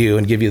guide you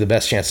and give you the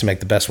best chance to make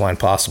the best wine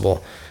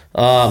possible.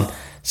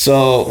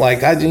 So like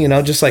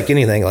just like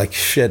anything, like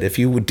shit, if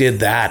you did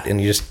that and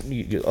get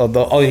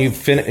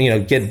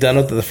done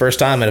with it the first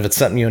time, and if it's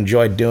something you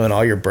enjoyed doing,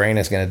 all your brain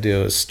is going to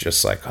do is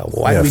just like,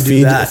 why do we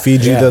do that?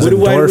 Feed you those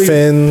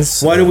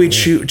endorphins. Why do we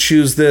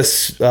choose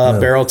this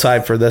barrel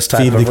type for this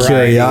type feed of the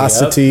variety?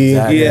 curiosity. Yep,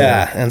 exactly.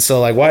 Yeah. And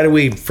so like, why do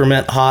we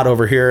ferment hot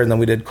over here, and then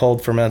we did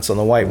cold ferments on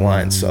the white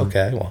wines?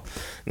 Okay, well,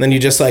 and then you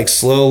just like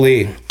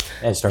slowly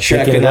start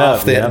checking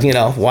off that,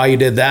 why you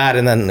did that,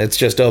 and then it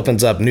just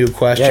opens up new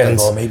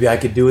questions. Yeah, well, maybe I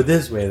could do it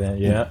this way then.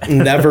 Yeah.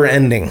 Never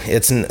ending.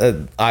 It's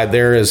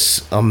there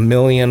is a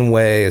million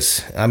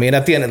ways. I mean,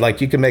 at the end,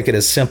 like you can make it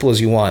as simple as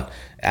you want.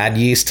 Add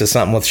yeast to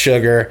something with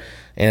sugar,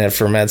 and it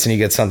ferments, and you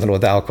get something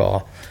with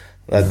alcohol.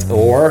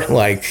 Or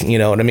like,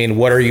 what I mean?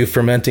 What are you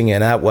fermenting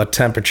in? At what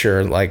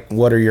temperature? Like,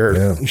 what are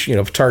your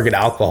target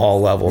alcohol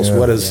levels?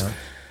 What is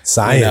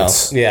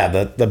science?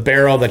 The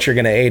barrel that you're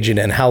going to age it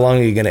in. How long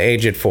are you going to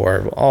age it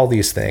for? All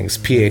these things.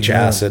 pH,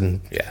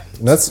 acid.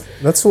 That's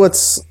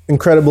what's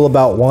incredible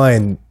about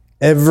wine.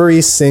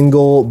 Every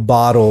single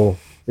bottle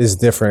is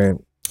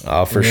different.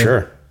 Oh, for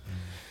sure.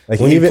 Like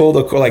when you pull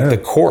the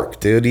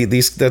cork, dude,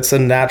 that's a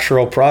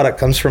natural product.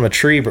 Comes from a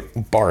tree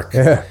bark.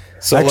 Yeah.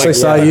 So I actually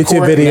saw a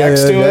YouTube video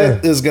next to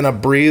it is gonna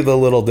breathe a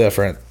little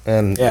different,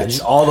 and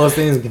just all those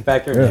things can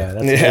factor.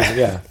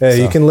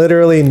 You can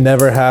literally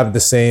never have the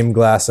same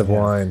glass of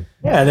wine.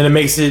 Yeah, and then it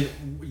makes it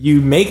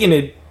making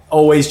it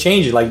always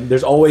changes. Like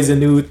there's always a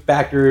new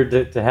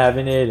factor to have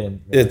in it,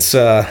 and it's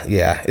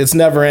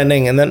never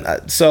ending. And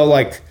then so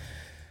like,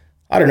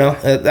 I don't know.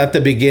 At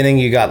the beginning,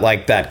 you got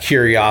like that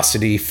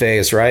curiosity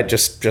phase, right?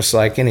 Just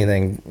like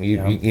anything,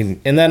 you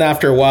and then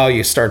after a while,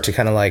 you start to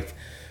kind of like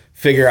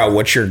figure out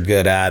what you're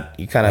good at.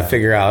 You kind of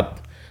figure out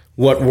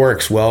what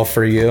works well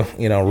for you,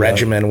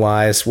 regimen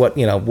wise, what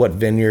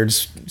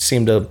vineyards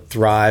seem to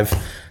thrive.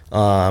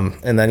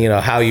 And then,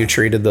 how you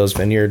treated those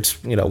vineyards,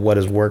 what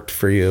has worked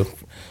for you,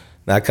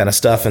 that kind of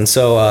stuff. And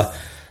so,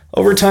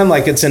 over time,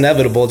 like it's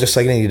inevitable, just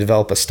like you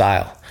develop a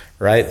style,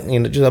 right?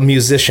 Just a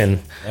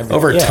musician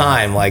over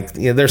time, like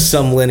there's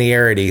some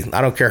linearity.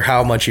 I don't care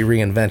how much you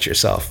reinvent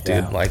yourself,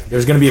 dude. Like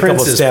there's going to be a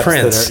couple steps.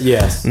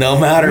 Prince, no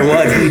matter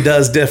what he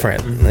does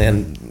different.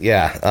 And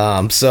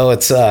so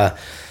it's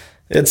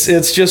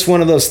just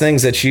one of those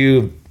things that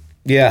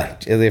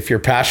if you're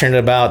passionate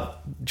about,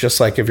 just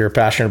like if you're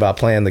passionate about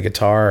playing the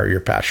guitar, or you're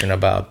passionate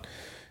about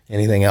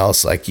anything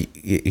else, like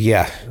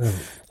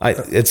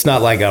it's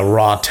not like a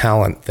raw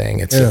talent thing.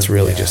 It's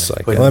really just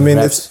like. Well, I mean,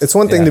 it's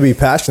one thing to be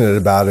passionate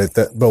about it,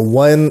 but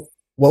what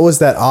was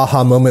that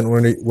aha moment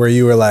where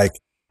you were like,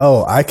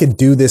 oh, I could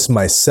do this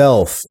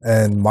myself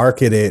and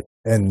market it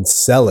and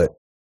sell it?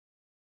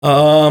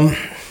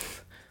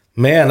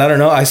 Man, I don't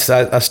know. I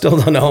still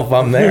don't know if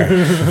I'm there.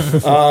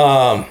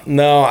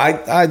 No,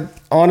 I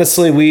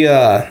honestly,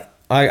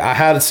 I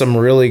had some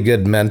really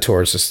good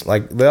mentors. Just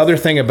like the other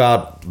thing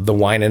about the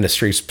wine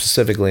industry,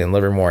 specifically in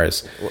Livermore,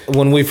 is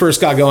when we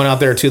first got going out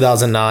there in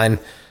 2009,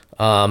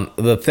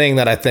 the thing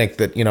that I think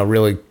that,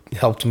 really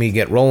helped me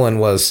get rolling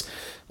was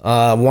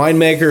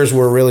winemakers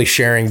were really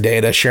sharing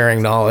data,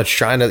 sharing knowledge,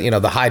 trying to,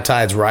 the high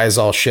tides rise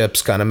all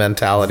ships kind of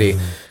mentality.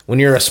 Mm-hmm. When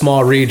you're a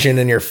small region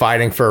and you're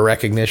fighting for a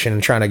recognition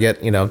and trying to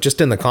get,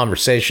 just in the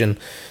conversation,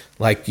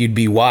 like you'd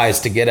be wise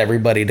to get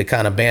everybody to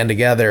kind of band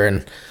together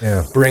and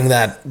bring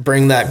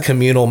that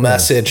communal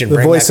message and the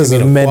bring voices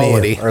that of many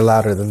quality. Are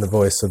louder than the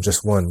voice of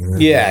just one.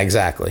 Yeah,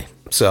 exactly.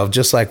 So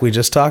just like we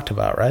just talked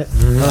about, right?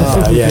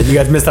 Yeah, you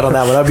guys missed out on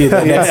that one. That'll be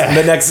the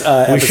next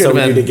We should episode have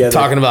we do been together.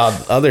 talking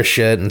about other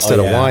shit instead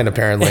of wine,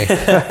 apparently.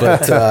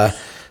 But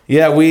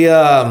yeah, we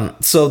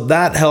so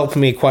that helped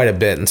me quite a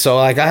bit. And so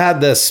like I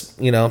had this,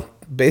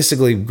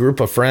 basically group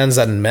of friends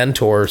and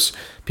mentors,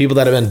 people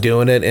that have been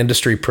doing it,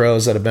 industry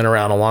pros that have been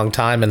around a long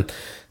time. And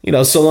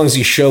so long as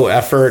you show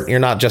effort, you're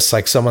not just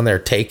like someone there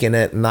taking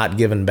it and not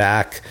giving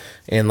back.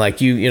 And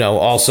like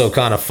also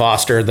kind of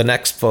foster the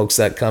next folks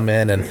that come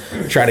in and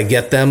try to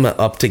get them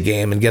up to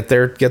game and get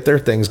their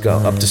things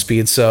up to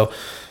speed. So,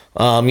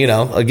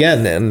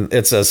 again, and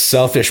it's a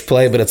selfish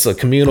play, but it's a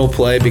communal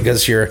play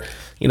because you're,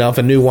 if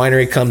a new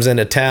winery comes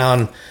into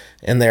town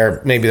and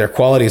maybe their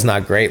quality is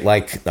not great,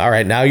 like, all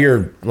right, now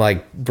you're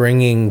like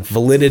bringing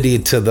validity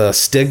to the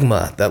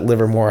stigma that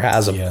Livermore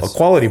has a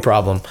quality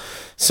problem.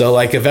 So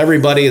like if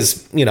everybody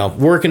is,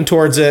 working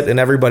towards it and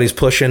everybody's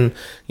pushing,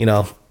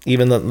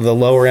 even the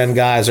lower end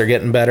guys are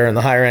getting better and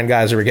the higher end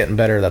guys are getting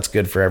better, that's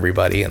good for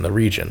everybody in the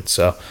region.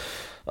 So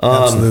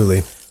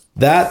absolutely.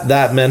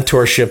 That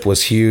mentorship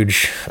was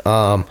huge.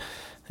 And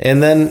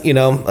then,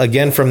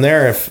 again, from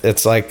there, if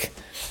it's like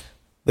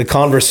the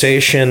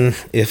conversation,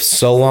 if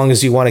so long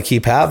as you want to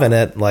keep having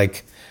it,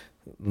 like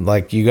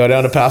you go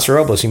down to Paso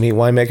Robles, you meet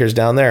winemakers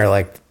down there,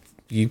 like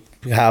you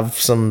have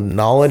some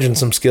knowledge and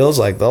some skills,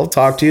 like they'll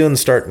talk to you and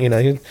start,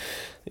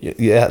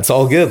 it's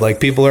all good. Like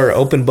people are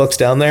open books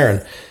down there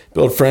and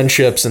build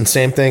friendships, and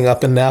same thing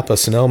up in Napa,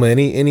 Sonoma,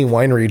 any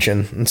wine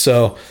region. And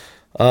so,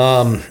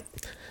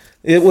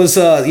 it was,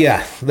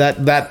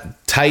 that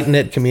tight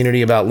knit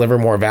community about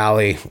Livermore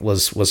Valley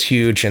was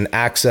huge, and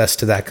access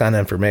to that kind of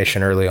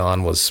information early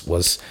on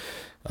was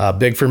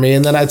big for me.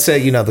 And then I'd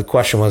say, the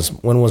question was,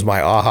 when was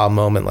my aha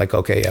moment? Like,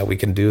 okay, yeah, we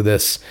can do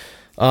this.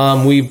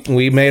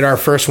 We made our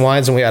first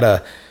wines, and we had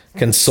a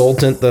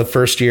consultant the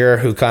first year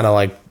who kind of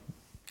like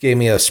gave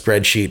me a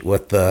spreadsheet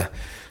with the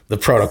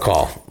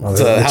protocol,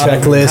 the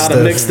checklist, how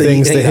to mix the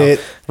things to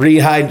hit,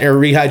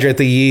 rehydrate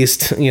the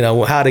yeast,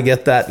 how to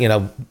get that,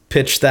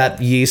 pitch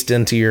that yeast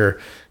into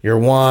your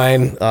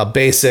wine,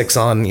 basics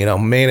on,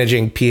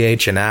 managing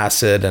pH and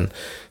acid and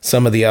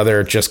some of the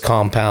other just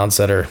compounds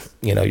that are,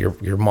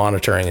 you're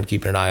monitoring and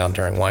keeping an eye on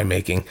during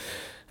winemaking.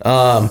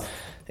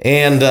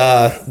 And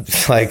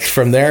like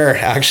from there,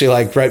 actually,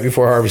 like right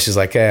before harvest, he's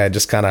like, "Hey, I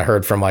just kind of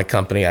heard from my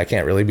company, I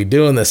can't really be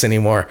doing this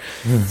anymore.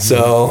 Mm-hmm.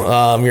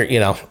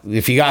 So,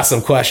 if you got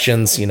some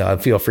questions,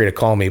 feel free to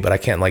call me, but I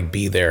can't like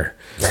be there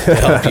to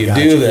help you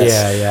do this."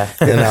 Yeah.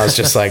 And I was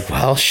just like,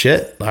 "Well,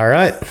 shit. All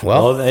right.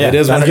 Well, it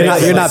is what it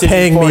is. You're not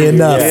paying me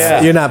enough.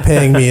 Yeah. You're not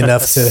paying me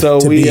enough to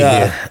be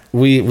here."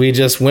 We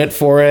just went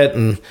for it,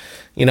 and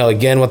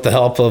again with the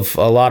help of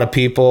a lot of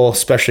people,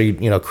 especially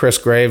Chris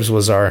Graves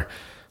was our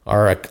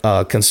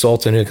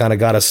consultant who kind of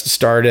got us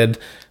started.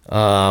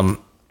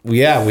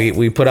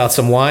 We put out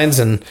some wines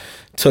and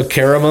took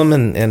care of them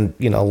and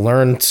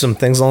learned some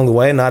things along the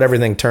way. Not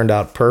everything turned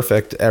out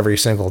perfect every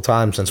single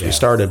time since we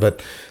started,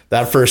 but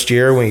that first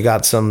year we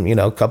got some,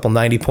 couple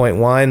 90-point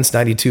wines,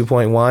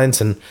 92-point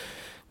wines. And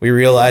we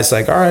realized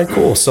like, all right,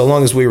 cool. So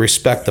long as we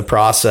respect the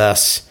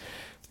process,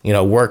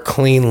 work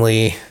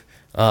cleanly,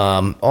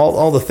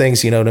 all the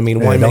things, what I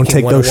mean? Yeah, don't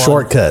take those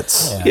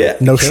shortcuts.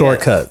 No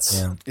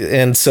shortcuts. Yeah.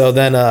 And so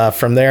then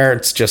from there,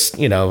 it's just,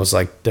 it was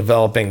like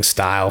developing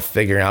style,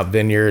 figuring out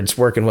vineyards,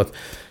 working with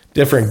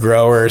different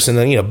growers, and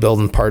then,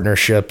 building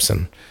partnerships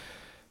and,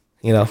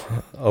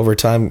 over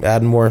time,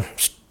 adding more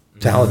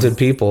talented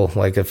people.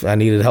 Like if I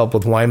needed help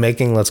with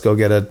winemaking, let's go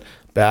get a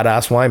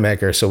badass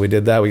winemaker. So we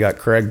did that. We got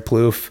Craig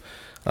Plouffe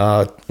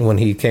when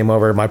he came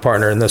over, my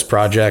partner in this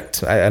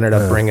project. I ended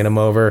up bringing him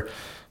over.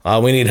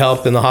 We need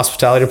help in the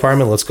hospitality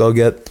department. Let's go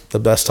get the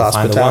best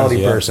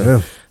hospitality person.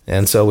 Yeah.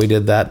 And so we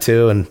did that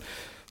too, and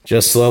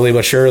just slowly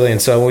but surely.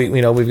 And so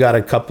we've got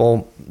a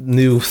couple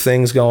new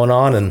things going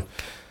on, and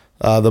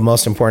the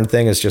most important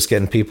thing is just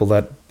getting people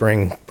that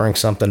bring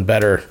something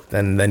better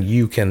than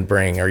you can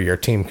bring or your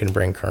team can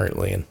bring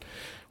currently. And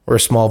we're a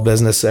small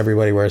business.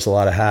 Everybody wears a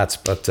lot of hats,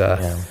 but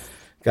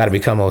got to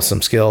become with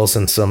some skills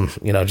and some,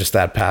 just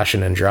that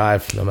passion and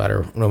drive, no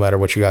matter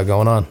what you got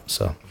going on.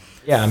 So.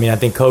 Yeah, I mean, I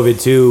think COVID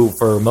too,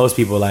 for most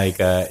people, like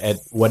at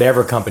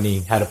whatever company,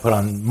 had to put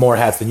on more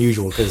hats than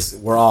usual because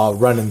we're all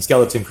running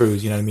skeleton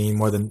crews,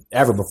 more than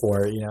ever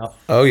before,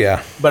 Oh,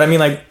 yeah. But I mean,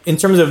 like in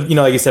terms of,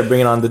 like you said,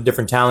 bringing on the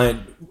different talent,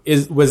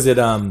 was it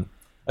a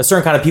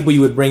certain kind of people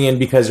you would bring in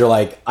because you're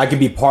like, I could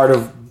be part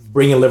of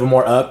bringing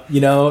Livermore up,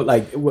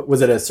 like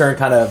was it a certain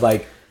kind of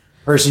like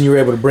person you were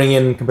able to bring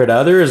in compared to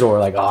others, or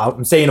like, oh,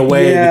 I'm staying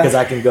away because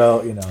I can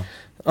go,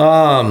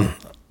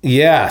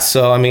 Yeah,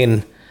 so I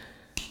mean,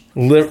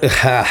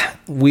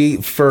 we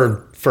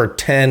for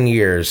 10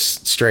 years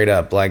straight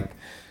up, like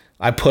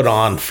I put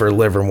on for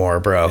Livermore,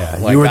 bro. Yeah,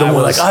 like, you were the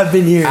one like, I've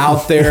been here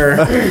out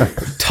there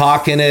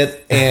talking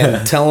it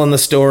and telling the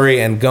story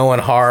and going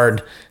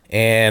hard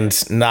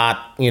and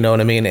not, you know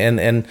what I mean?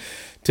 And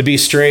to be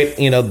straight,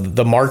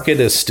 the market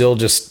is still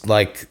just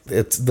like,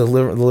 it's the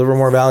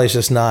Livermore Valley is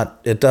just not,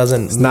 it's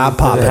not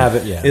popping.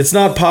 It's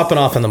not popping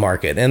off in the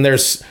market. And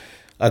there's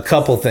a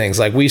couple things.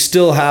 Like we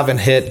still haven't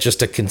hit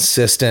just a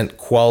consistent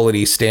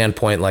quality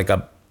standpoint, like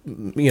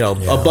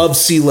above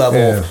sea level.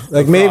 Yeah.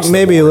 Like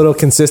maybe a little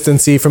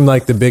consistency from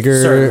like the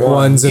bigger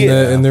ones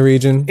in the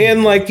region.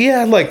 And like, I'd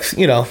say like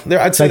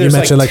there's you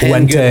mentioned, like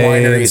 10 good Wente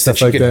wineries and stuff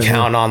that you like could that.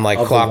 count on like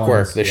Of the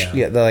clockwork.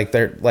 ones,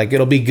 They're like,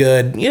 it'll be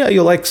good.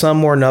 You'll like some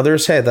more than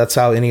others. Hey, that's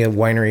how any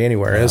winery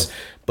anywhere is.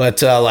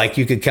 But like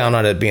you could count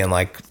on it being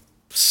like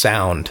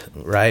sound,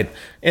 right?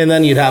 And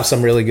then you'd have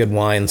some really good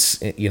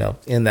wines,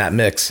 in that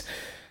mix.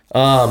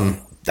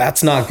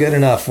 That's not good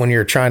enough when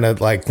you're trying to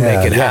like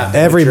make it happen.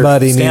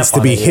 Everybody needs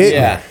to be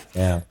hitting.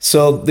 Yeah.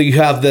 So you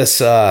have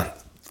this a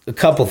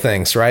couple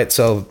things, right?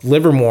 So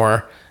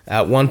Livermore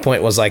at one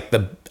point was like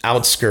the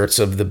outskirts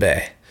of the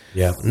bay.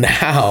 Yeah.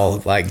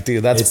 Now, like,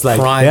 dude, that's It's like-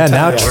 prime. Yeah,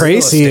 time now for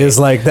Tracy real is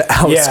estate. like the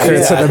outskirts of the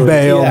exactly.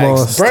 bay Yeah,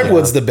 almost.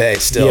 Brentwood's the bay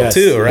still Yes.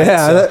 too, right?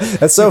 Yeah, So-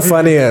 that's so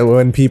funny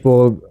when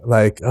people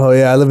like, oh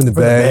yeah, I live in the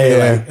bay. Bay,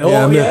 Yeah, like,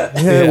 oh,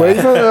 yeah. where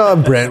you from? Oh,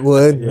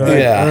 Brentwood. Like,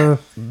 Yeah.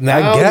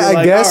 Now you're I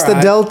like, guess all the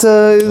right.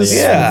 Delta is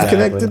Yeah.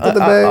 connected to the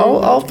bay.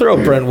 I'll throw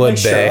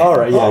Brentwood Bay. All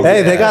right. Yeah.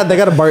 Hey, they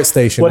got a BART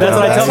station. Well, that's now.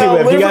 what I That's tell how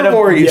people. If you got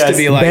Livermore used to yes,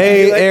 be like.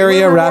 Bay you'd be like, Area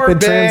Livermore rapid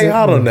Bay, transit.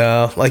 I don't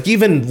know. Like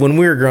even when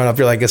we were growing up,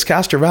 you're like, is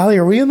Castro Valley?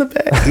 Are we in the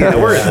Bay? Yeah,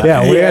 we're in.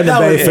 Yeah, we're in the that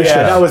bay was- for yeah,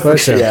 sure. that was for for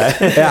sure.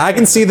 sure, Yeah, I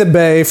can see the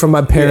bay from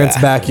my parents'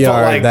 backyard.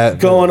 But like that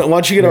going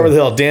once you get over the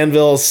hill,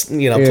 Danville's,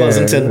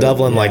 Pleasanton,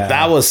 Dublin, like Yeah.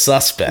 that was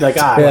suspect. Like,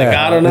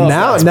 I don't know. And if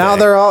now that's now Bay.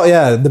 they're all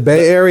the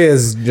Bay Area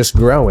is just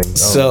growing.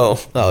 So,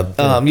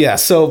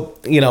 so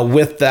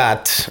with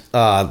that,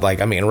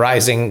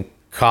 rising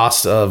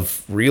cost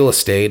of real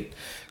estate,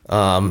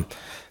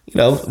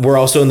 we're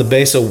also in the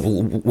base of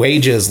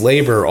wages,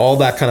 labor, all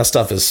that kind of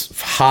stuff is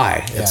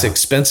high. It's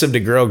expensive to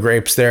grow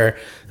grapes there.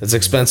 It's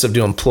expensive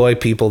to employ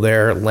people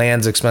there.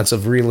 Land's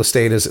expensive. Real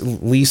estate is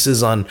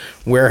leases on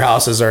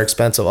warehouses are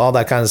expensive. All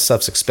that kind of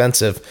stuff's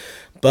expensive.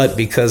 But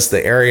because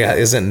the area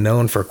isn't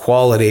known for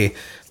quality,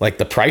 like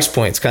the price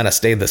points kind of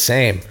stayed the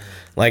same.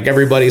 Like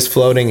everybody's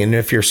floating. And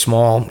if you're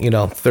small,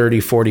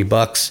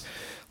 $30-$40,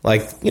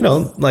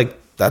 like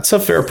that's a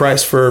fair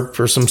price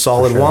for some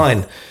solid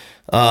wine.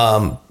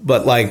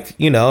 But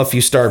if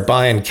you start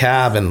buying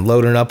cab and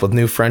loading up with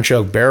new French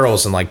oak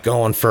barrels and like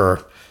going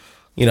for,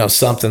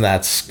 something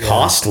that's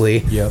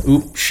costly,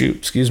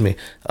 excuse me.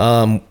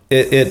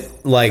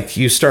 It like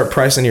you start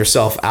pricing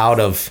yourself out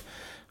of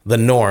the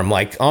norm.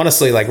 Like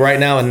honestly, like right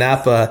now in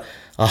Napa,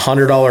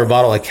 $100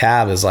 bottle of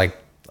cab is like,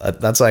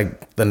 that's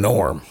like the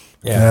norm.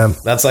 Yeah.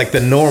 That's like the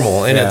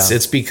normal. And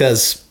it's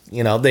because,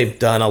 they've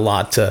done a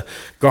lot to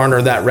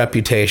garner that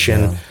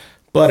reputation.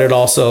 But it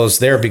also is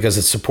there because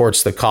it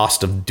supports the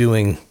cost of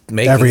making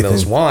Everything.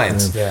 those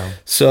wines. Yeah.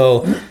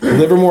 So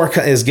Livermore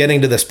is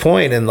getting to this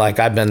point, and like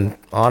I've been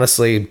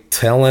honestly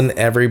telling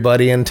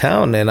everybody in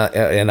town, and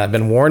I've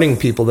been warning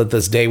people that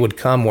this day would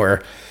come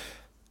where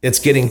it's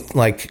getting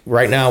like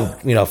right now,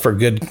 for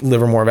good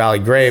Livermore Valley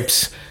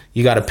grapes,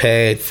 you got to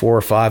pay $4,000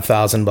 or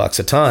 $5,000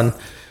 a ton.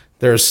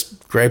 There's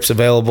grapes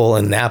available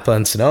in Napa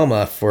and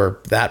Sonoma for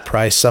that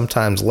price,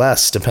 sometimes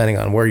less, depending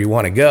on where you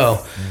want to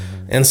go.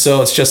 And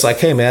so it's just like,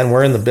 hey, man,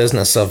 we're in the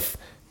business of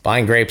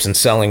buying grapes and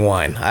selling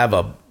wine. I have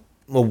a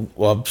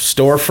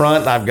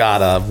storefront. I've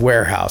got a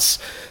warehouse.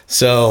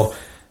 So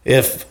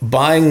if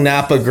buying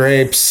Napa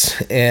grapes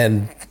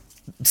and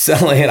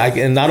selling it, I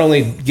can not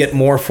only get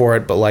more for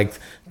it, but like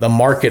the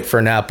market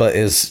for Napa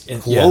is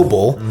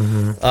global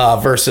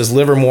versus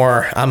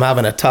Livermore. I'm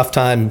having a tough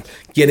time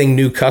getting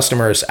new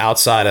customers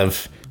outside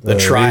of the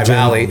Tri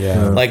Valley.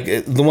 Like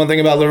the one thing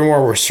about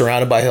Livermore, we're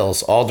surrounded by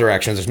hills, all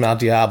directions. There's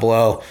Mount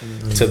Diablo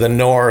to the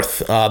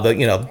north.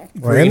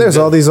 And there's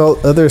all these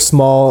other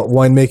small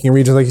winemaking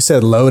regions, like you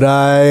said, Lodi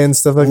and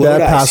stuff like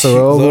that. Paso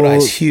Robles.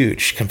 Lodi's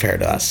huge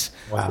compared to us.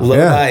 Wow.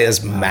 Lodi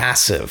is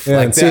massive. Yeah,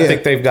 Like and see, I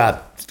think they've got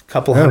a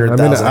couple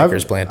 100,000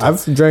 acres planted.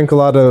 I've drank a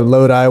lot of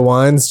Lodi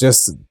wines,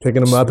 just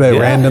picking them up at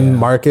random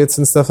markets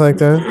and stuff like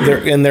that.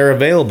 They're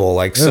available.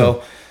 Like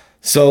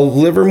so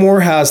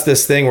Livermore has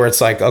this thing where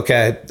it's like,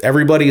 okay,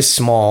 everybody's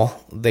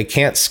small. They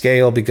can't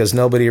scale because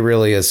nobody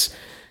really is,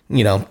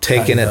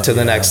 taking it to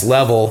the next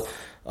level.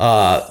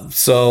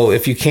 So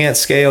if you can't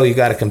scale, you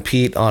got to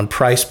compete on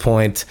price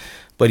point,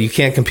 but you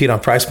can't compete on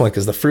price point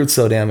because the fruit's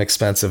so damn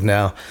expensive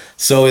now.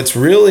 So it's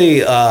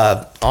really,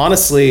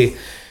 honestly,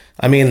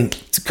 I mean,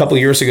 a couple of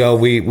years ago,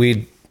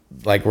 we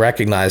like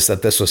recognized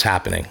that this was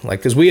happening, like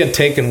because we had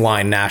taken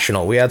wine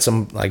national, we had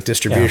some like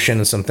distribution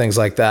and some things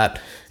like that,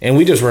 and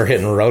we just were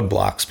hitting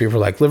roadblocks. People were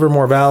like,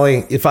 Livermore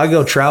Valley, if I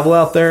go travel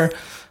out there,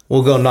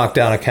 we'll go knock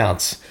down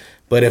accounts,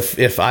 but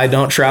if I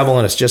don't travel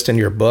and it's just in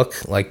your book,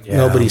 like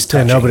nobody's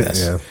touching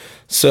this.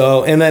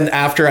 So, and then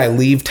after I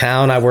leave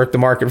town, I worked the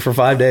market for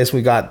 5 days.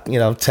 We got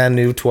 10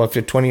 new,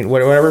 12, 20,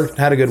 whatever,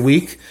 had a good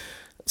week.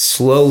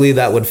 Slowly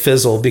that would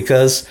fizzle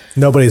because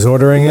Nobody's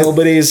ordering it.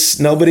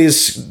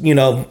 nobody's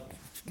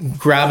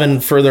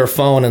grabbing for their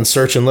phone and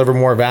searching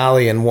Livermore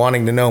Valley and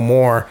wanting to know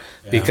more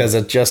because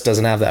it just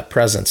doesn't have that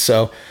presence.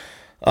 So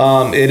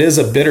it is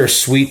a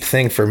bittersweet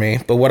thing for me.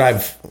 But what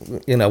I've,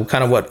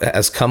 kind of what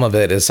has come of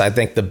it is I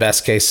think the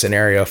best case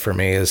scenario for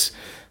me is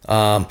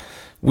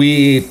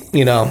we,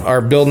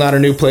 are building out a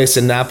new place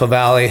in Napa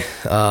Valley.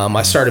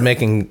 I started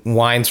making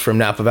wines from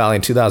Napa Valley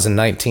in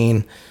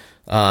 2019.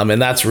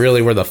 And that's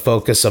really where the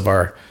focus of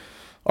our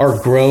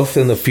growth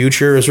in the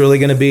future is really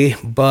going to be.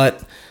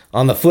 But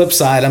on the flip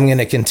side, I'm going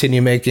to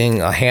continue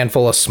making a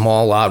handful of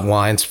small lot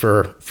wines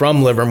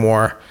from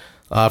Livermore,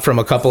 from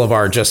a couple of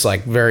our just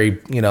like very,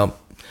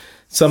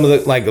 some of the,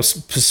 like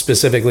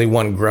specifically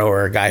one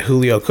grower, a guy,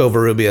 Julio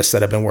Covarrubias,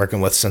 that I've been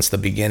working with since the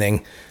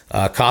beginning,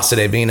 Casa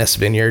de Venus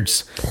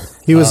Vineyards.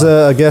 He was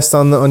a guest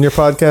on your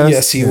podcast?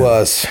 Yes, he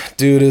was.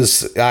 Dude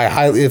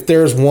if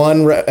there's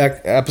one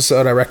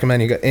episode I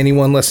recommend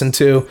anyone listen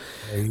to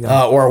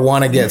or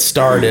want to get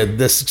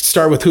started,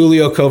 start with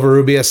Julio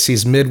Covarrubias.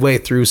 He's midway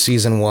through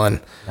season 1.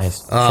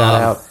 Nice.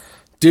 Shout out.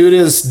 Dude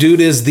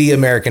is the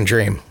American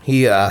dream.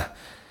 He,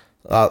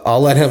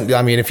 I'll let him,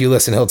 I mean, if you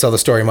listen, he'll tell the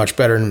story much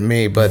better than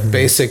me, but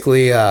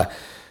basically,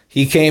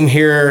 he came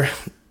here,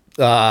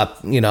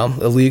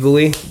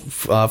 illegally,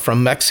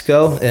 from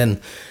Mexico.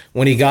 And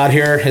when he got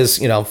here, his,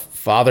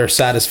 father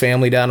sat his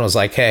family down and was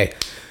like, hey,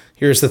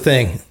 here's the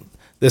thing.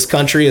 This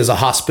country is a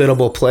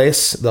hospitable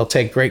place. They'll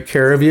take great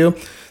care of you.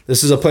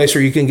 This is a place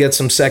where you can get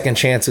some second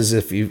chances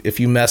if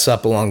you mess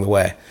up along the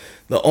way.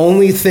 The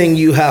only thing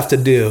you have to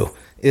do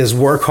is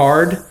work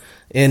hard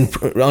and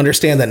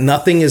understand that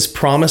nothing is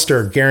promised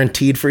or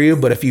guaranteed for you,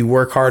 but if you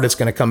work hard, it's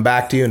going to come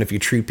back to you. And if you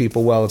treat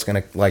people well, it's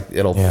going to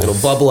it'll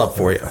bubble up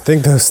for you. I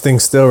think those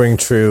things still ring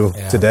true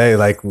today,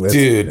 like with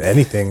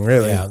anything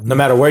really. Yeah. No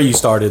matter where you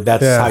started,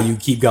 that's how you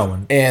keep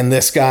going. And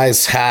this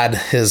guy's had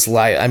his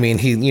life. I mean,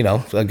 he,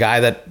 a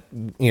guy that,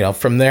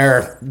 from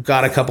there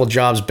got a couple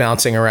jobs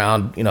bouncing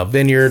around,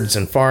 vineyards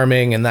and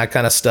farming and that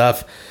kind of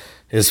stuff.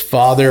 His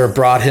father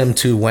brought him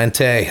to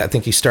Wente. I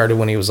think he started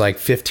when he was like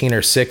 15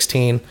 or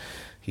 16.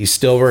 He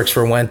still works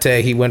for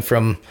Wente. He went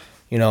from,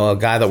 a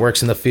guy that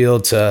works in the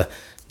field to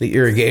the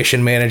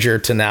irrigation manager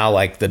to now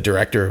like the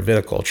director of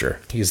viticulture.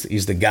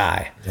 He's the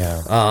guy.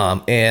 Yeah.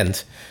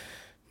 And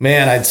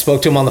man, I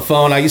spoke to him on the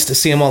phone. I used to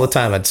see him all the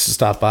time. I'd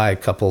stop by a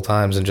couple of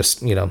times and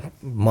just,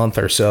 month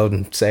or so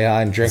and say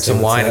hi and drink some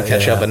wine and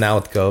catch up. But now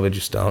with COVID,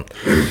 just don't.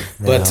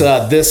 But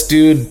this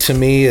dude to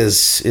me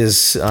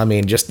is, I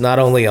mean, just not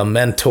only a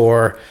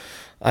mentor.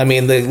 I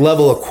mean, the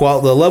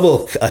level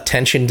of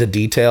attention to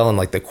detail and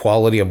like the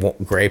quality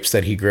of grapes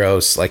that he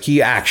grows, like he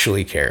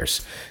actually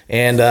cares.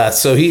 And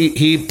so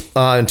he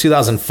in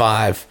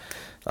 2005,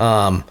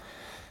 I'll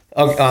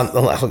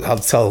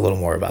tell a little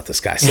more about this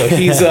guy. So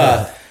he gets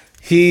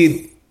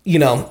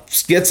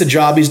a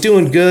job. He's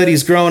doing good.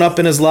 He's growing up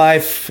in his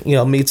life.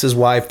 Meets his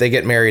wife. They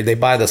get married. They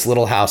buy this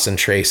little house in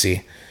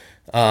Tracy.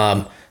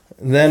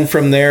 Then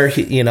from there,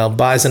 he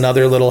buys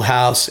another little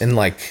house, and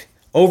like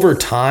over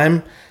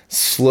time,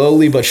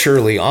 slowly but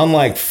surely, on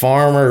like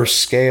farmer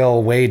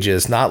scale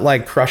wages, not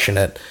like crushing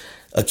it,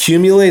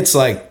 accumulates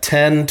like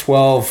 10,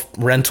 12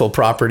 rental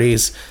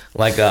properties,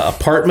 like a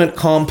apartment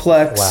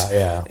complex. Wow,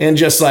 yeah. And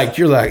just like,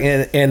 you're like,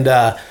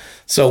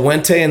 so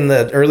Wente in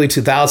the early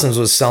 2000s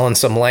was selling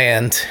some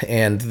land,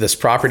 and this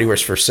property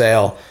was for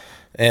sale.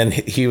 And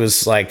he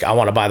was like, I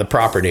want to buy the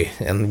property.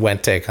 And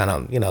Wente kind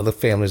of, the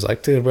family's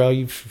like, dude, bro,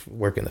 you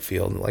work in the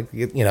field. And like,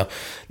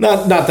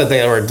 not that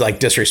they were like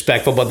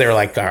disrespectful, but they were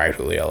like, all right,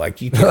 Julio,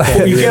 like you can't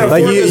like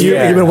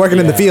you've been working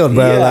in the field,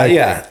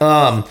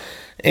 bro.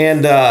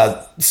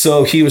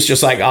 So he was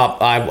just like,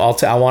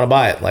 I want to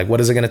buy it. Like,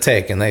 what is it going to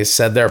take? And they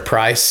said their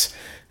price.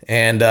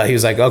 And he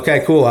was like,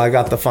 okay, cool. I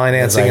got the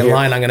financing in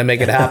line. I'm going to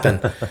make it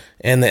happen.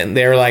 And then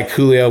they were like,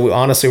 Julio,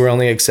 we're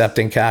only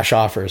accepting cash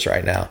offers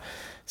right now.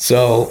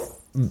 So,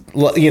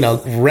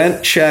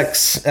 rent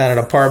checks at an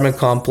apartment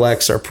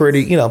complex are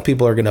pretty,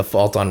 people are going to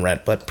fault on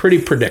rent, but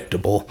pretty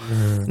predictable.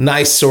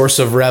 Nice source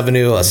of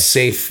revenue,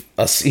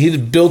 he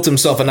built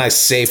himself a nice,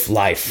 safe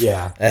life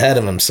ahead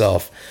of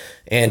himself.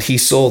 And he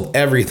sold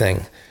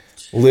everything,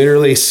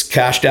 literally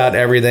cashed out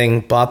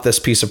everything, bought this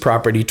piece of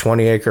property,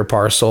 20-acre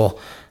parcel,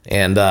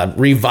 and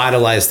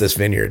revitalized this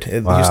vineyard.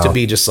 It used to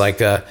be just like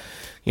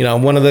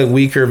one of the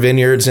weaker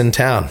vineyards in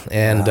town.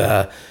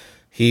 And,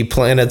 he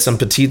planted some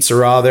Petite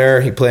Syrah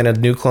there. He planted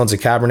new clones of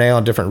Cabernet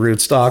on different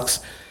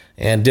rootstocks,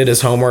 and did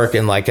his homework,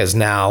 and like is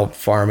now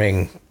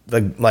farming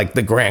the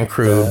Grand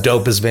Cru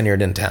dopest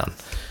vineyard in town.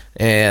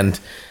 And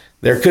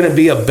there couldn't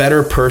be a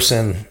better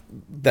person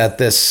that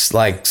this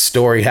like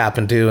story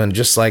happened to, and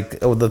just like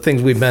the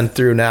things we've been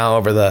through now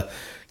over the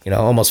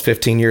almost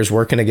 15 years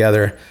working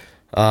together.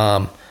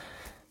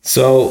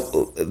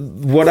 So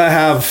what I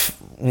have,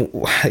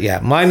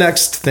 my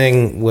next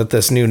thing with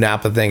this new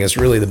Napa thing is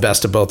really the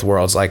best of both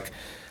worlds. Like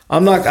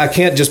I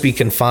can't just be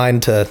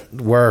confined to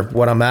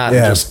what I'm at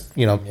and just,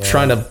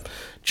 trying to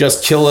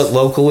just kill it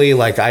locally.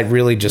 Like I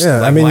really just,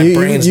 my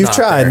brain's you've not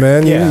tried, there.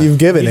 man. Yeah. You've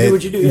given it.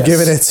 What you do, You've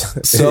given it.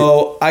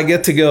 So I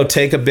get to go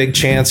take a big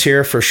chance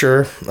here for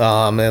sure.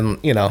 And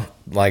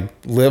like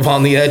live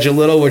on the edge a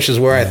little, which is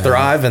where I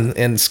thrive,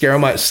 and scare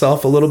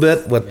myself a little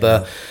bit with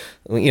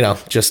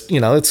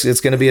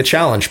it's going to be a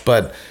challenge,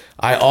 but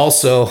I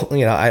also,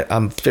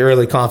 I'm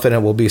fairly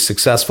confident we'll be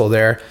successful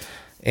there.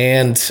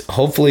 And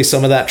hopefully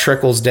some of that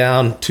trickles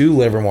down to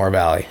Livermore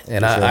Valley.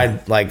 And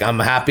I'm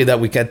happy that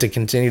we get to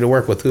continue to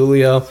work with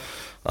Julio.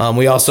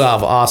 We also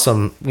have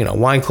awesome,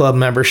 wine club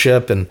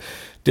membership and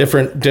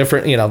different,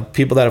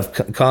 people that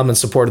have come and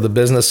supported the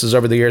businesses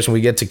over the years. And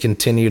we get to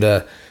continue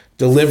to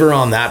deliver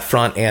on that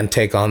front and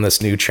take on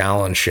this new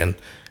challenge. And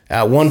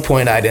at one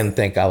point I didn't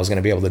think I was going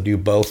to be able to do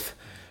both.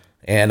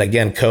 And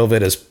again,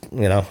 COVID is,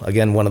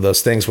 one of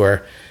those things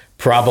where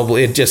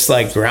probably it just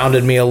like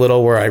grounded me a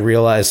little, where I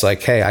realized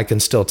like, hey, I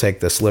can still take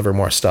this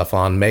Livermore stuff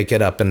on, make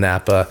it up in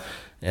Napa,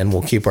 and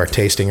we'll keep our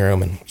tasting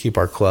room and keep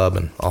our club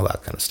and all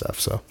that kind of stuff.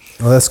 So,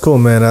 well, that's cool,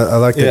 man. I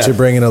like that you're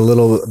bringing a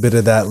little bit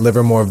of that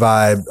Livermore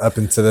vibe up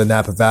into the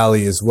Napa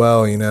Valley as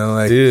well.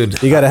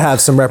 Dude, you got to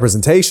have some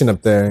representation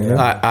up there.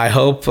 I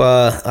hope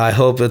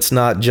it's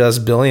not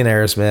just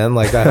billionaires, man.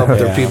 Like I hope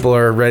that people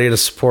are ready to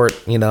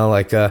support.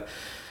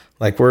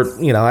 Like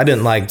we're, I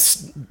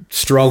didn't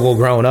struggle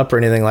growing up or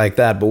anything like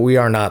that, but we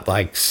are not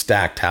like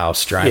stacked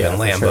house driving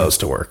Lambos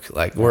to work.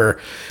 Like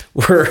we're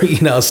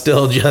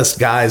still just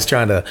guys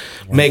trying to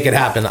make it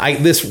happen.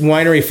 This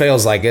winery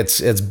feels like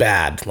it's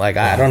bad. Like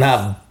I don't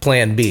have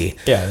plan B.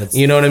 Yeah.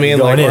 You know what I mean?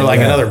 Like we're like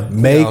another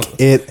make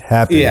it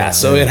happen. Yeah.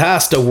 So it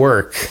has to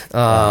work.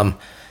 And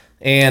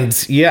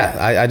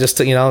I just,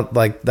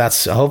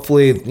 that's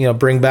hopefully,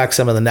 bring back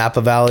some of the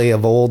Napa Valley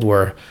of old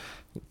where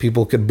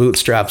people could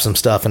bootstrap some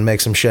stuff and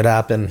make some shit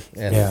happen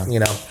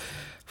and,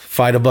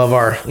 fight above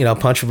our,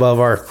 punch above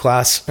our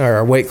class or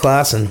our weight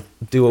class and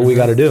do what we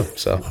got to do.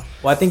 So,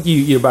 well, I think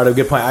you brought up a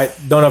good point. I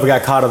don't know if I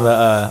got caught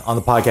on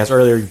the podcast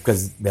earlier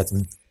because we had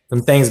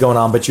some things going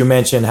on, but you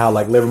mentioned how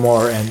like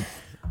Livermore and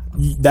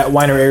that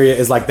winery area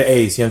is like the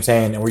A's, you know what I'm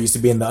saying? And we're used to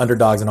being the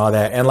underdogs and all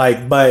that. And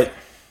like, but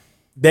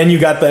then you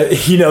got the,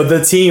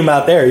 the team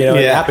out there,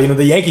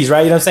 the Yankees,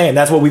 right? You know what I'm saying?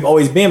 That's what we've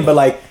always been. But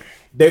like,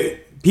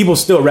 people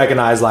still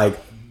recognize like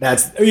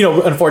that's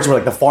unfortunately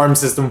like the farm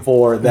system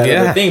for that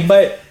other thing,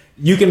 but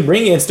you can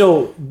bring it and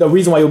still the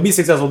reason why you'll be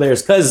successful there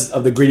is because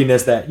of the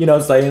greediness that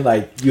it's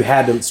like you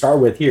had to start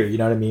with here, you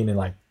know what I mean? And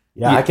like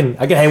I can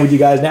hang with you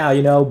guys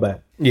now,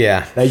 but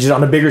now you're just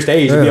on a bigger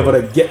stage and be able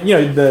to get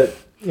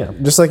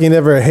just like you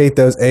never hate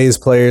those A's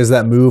players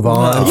that move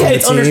on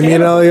from the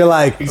team. You're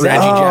like, Reggie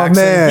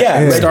Jackson.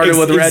 Man. Started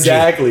with Reggie.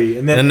 Exactly.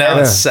 And now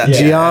it's set.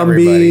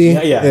 Giambi.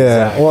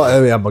 Exactly.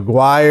 Well,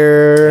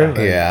 McGuire.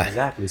 Yeah.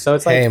 Exactly. So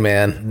it's like, hey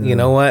man, you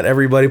know what?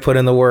 Everybody put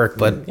in the work,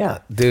 but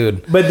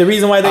dude. But the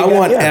reason why I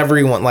want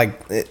everyone, like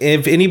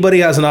if anybody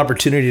has an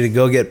opportunity to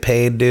go get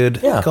paid, dude,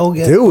 go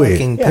get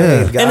fucking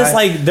paid, guys. And it's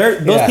like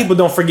those people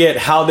don't forget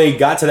how they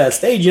got to that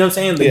stage. You know what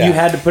I'm saying? Like you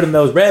had to put in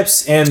those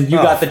reps and you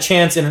got the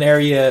chance in an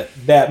area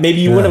that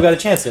maybe you wouldn't have got a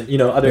chance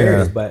in, other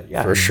areas, but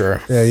for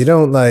sure. Yeah, you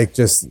don't like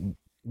just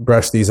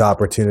brush these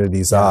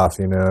opportunities off,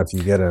 if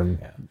you get them.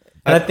 Yeah.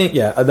 And I think,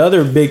 the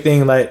other big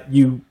thing that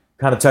you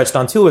kind of touched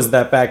on too is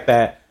that fact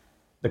that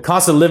the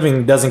cost of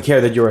living doesn't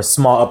care that you're a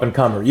small up and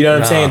comer. You know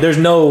what I'm saying?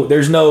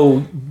 There's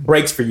no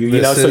breaks for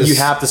you, so you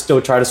have to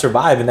still try to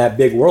survive in that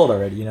big world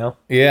already,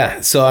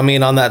 Yeah. So, I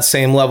mean, on that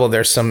same level,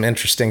 there's some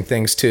interesting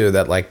things too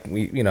that like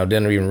we,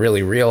 didn't even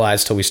really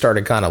realize till we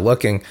started kind of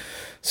looking.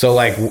 So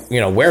like,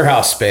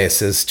 warehouse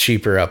space is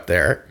cheaper up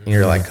there. And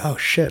you're like, oh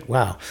shit,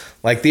 wow.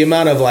 Like the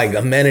amount of like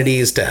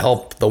amenities to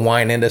help the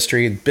wine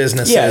industry,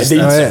 businesses. They're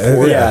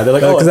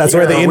like, because that's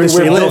where the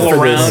industry lives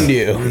around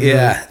you. Mm-hmm.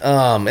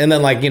 Yeah. And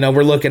then like,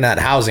 we're looking at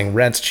housing,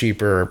 rent's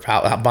cheaper,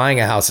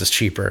 buying a house is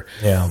cheaper.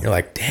 Yeah. You're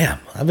like, damn,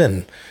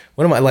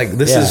 what am I like?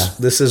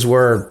 This is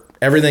where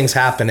everything's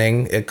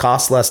happening. It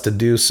costs less to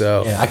do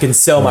so. Yeah, I can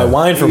sell my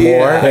wine for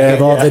more. They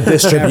have all the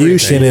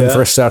distribution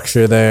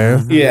infrastructure there.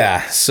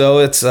 Yeah. So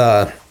it's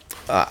I'm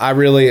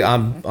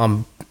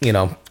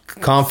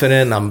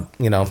confident. I'm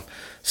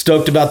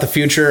stoked about the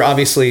future.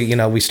 Obviously,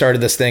 we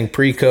started this thing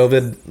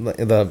pre-COVID,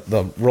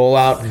 the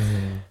rollout,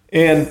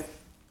 and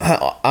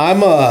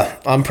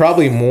I'm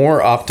probably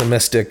more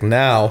optimistic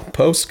now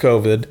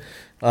post-COVID.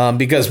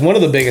 Because one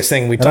of the biggest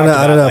things we talked about,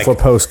 I don't know if we're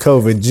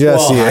post-COVID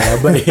just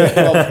yet, but in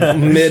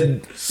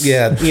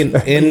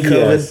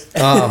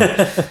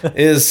COVID,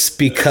 is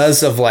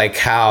because of like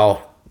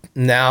how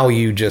now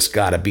you just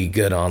got to be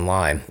good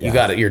online.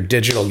 Your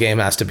digital game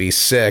has to be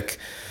sick.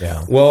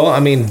 Yeah. Well,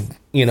 I mean,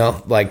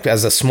 like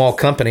as a small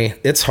company,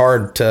 it's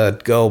hard to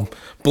go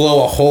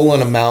blow a hole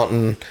in a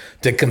mountain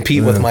to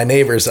compete with my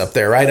neighbors up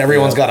there, right?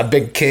 Everyone's got a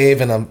big cave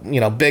and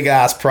a big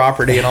ass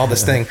property and all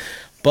this thing.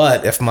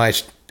 But if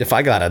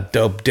I got a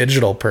dope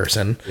digital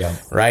person,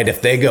 right?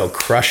 If they go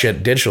crush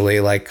it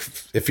digitally, like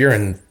if you're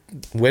in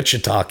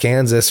Wichita,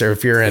 Kansas, or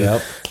if you're in,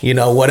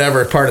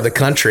 whatever part of the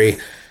country,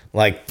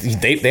 like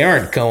they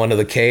aren't going to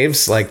the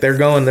caves. Like they're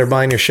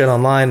buying your shit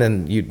online,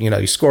 and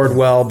you scored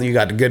well, you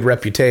got a good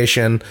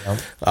reputation,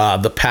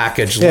 the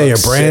package, looks your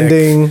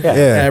branding, sick,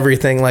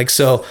 everything. Like,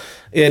 so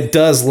it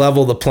does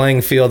level the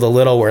playing field a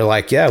little where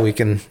like, we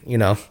can,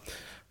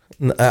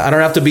 I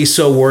don't have to be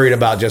so worried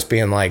about just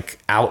being like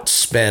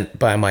outspent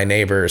by my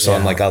neighbors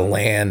on like a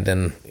land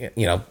and,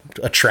 you know,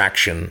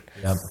 attraction.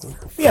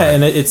 Yeah,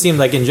 and it seems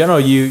like in general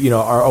you know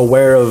are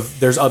aware of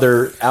there's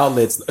other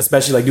outlets,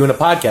 especially like doing a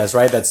podcast,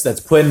 right? That's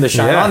putting the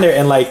shine on there,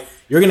 and like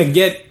you're gonna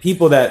get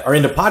people that are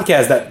into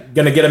podcasts that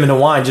gonna get them into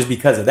wine just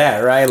because of that,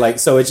 right? Like,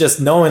 so it's just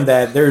knowing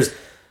that there's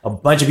a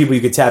bunch of people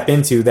you could tap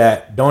into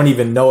that don't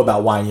even know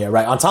about wine yet,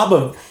 right? On top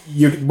of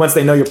you, once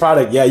they know your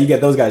product, you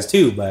get those guys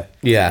too. But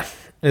yeah,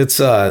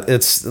 it's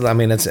I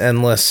mean, it's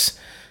endless,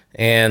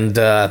 and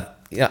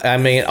I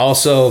mean,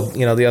 also,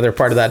 you know, the other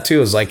part of that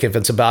too is like if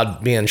it's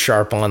about being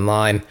sharp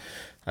online.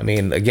 I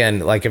mean, again,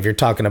 like if you're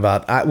talking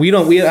about, we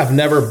have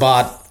never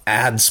bought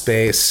ad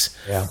space,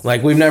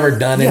 like we've never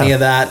done any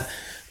of that.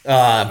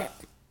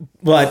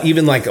 But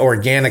even like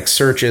organic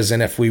searches,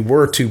 and if we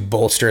were to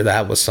bolster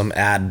that with some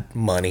ad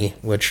money,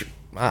 which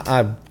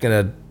I'm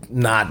gonna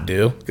not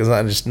do because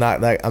I'm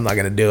not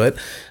gonna do it.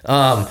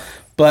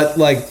 But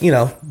like, you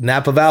know,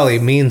 Napa Valley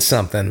means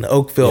something.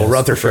 Oakville,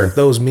 Rutherford,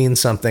 those mean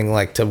something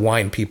like to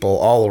wine people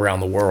all around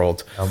the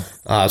world.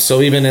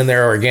 So even in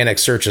their organic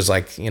searches,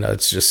 like, you know,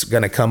 it's just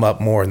gonna come up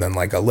more than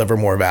like a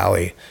Livermore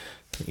Valley,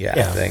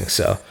 thing.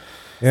 So.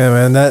 Yeah,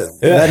 man,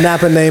 that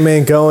Napa name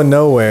ain't going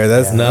nowhere.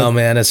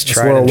 Man, it's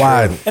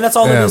worldwide. And that's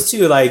all it is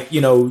too. Like, you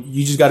know,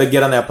 you just got to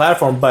get on that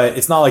platform, but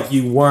it's not like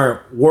you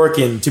weren't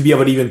working to be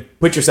able to even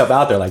put yourself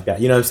out there like that.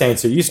 You know what I'm saying?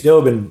 So you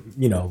still been,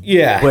 you know,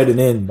 putting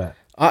in, but.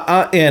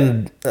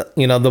 And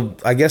you know,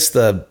 I guess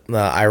the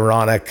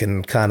ironic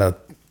and kind of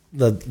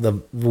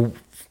the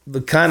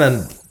kind of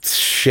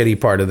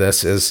shitty part of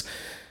this is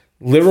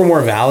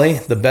Livermore Valley,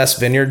 the best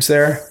vineyards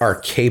there are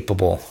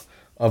capable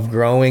of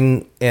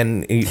growing,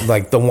 and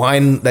like the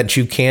wine that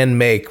you can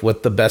make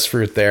with the best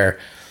fruit there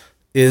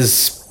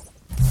is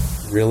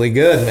really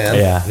good, man.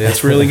 Yeah.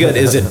 It's really good.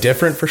 Is it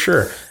different? For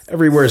sure.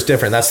 Everywhere is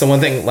different. That's the one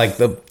thing, like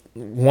the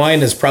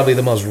wine is probably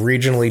the most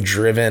regionally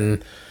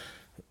driven,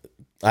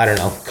 I don't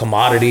know,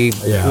 commodity,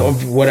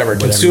 whatever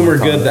consumer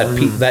good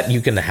that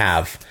you can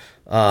have.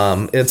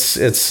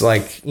 It's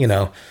like, you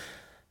know,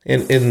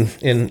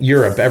 in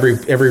Europe,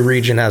 every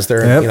region has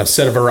their you know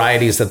set of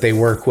varieties that they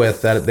work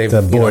with, that they've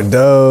the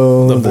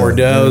Bordeaux, the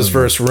Bordeaux's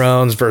versus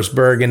Rhones versus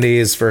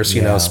Burgundies versus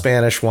you know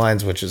Spanish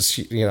wines, which is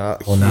you know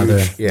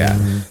huge.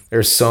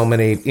 There's so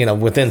many, you know,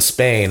 within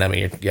Spain. I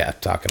mean, you're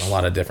talking a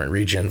lot of different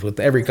regions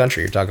with every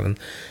country. You're talking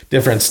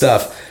different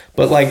stuff,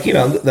 but like, you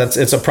know,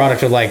 it's a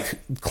product of like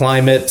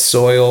climate,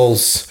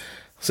 soils,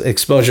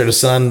 exposure to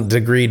sun,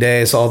 degree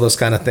days, all those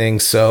kind of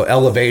things. So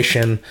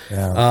elevation.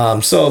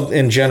 So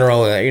in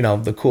general, you know,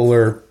 the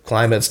cooler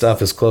climate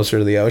stuff is closer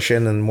to the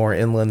ocean, and more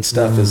inland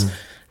stuff is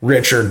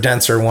richer,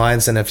 denser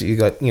wines. And if you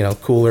got, you know,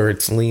 cooler,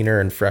 it's leaner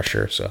and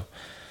fresher. So,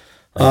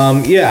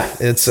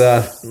 it's,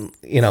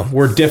 you know,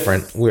 we're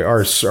different.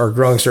 Our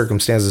growing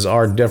circumstances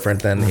are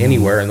different than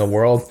anywhere in the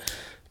world,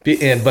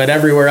 but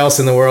everywhere else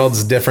in the world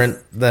is different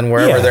than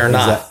wherever they're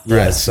not.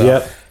 Right.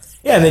 So.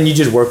 Yeah, and then you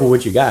just work with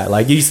what you got.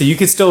 Like you said, you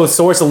can still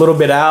source a little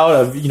bit out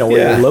of, you know,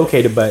 where you're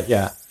located, but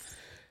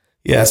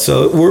Yeah,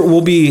 so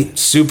we'll be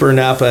super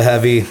Napa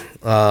heavy,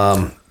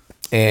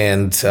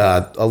 and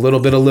a little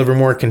bit of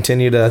Livermore.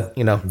 Continue to,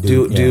 you know,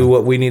 do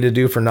what we need to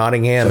do for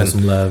Nottingham. Show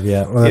some love,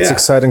 Well, that's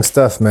exciting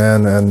stuff,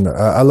 man. And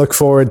I look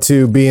forward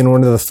to being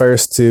one of the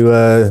first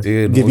to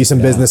give you some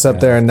business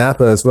up there in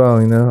Napa as well.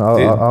 You know,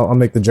 I'll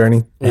make the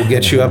journey. We'll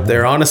get you up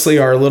there. Honestly,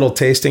 our little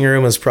tasting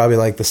room is probably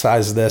like the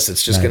size of this.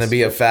 It's just going to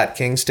be a Fat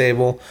King's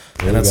table,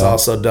 and it's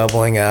also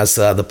doubling as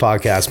the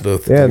podcast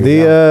booth. Yeah,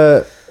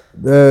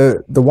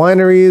 the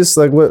wineries,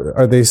 like, what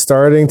are they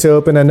starting to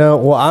open? I know.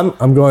 Well,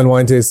 I'm going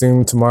wine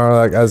tasting tomorrow,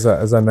 like as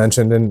I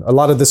mentioned, and a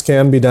lot of this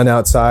can be done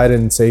outside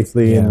and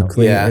safely and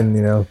clean and,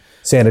 you know,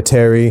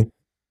 sanitary.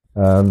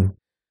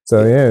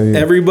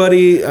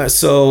 Everybody.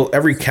 So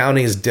every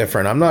county is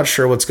different. I'm not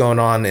sure what's going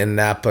on in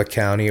Napa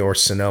County or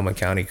Sonoma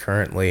County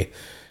currently.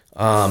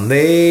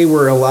 They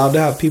were allowed to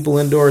have people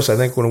indoors. I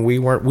think when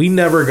we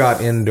never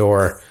got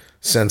indoor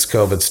since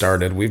COVID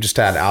started. We've just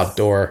had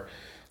outdoor.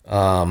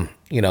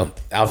 You know,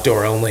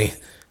 outdoor only.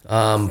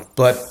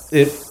 But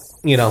it,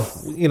 you know,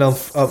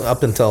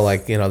 up until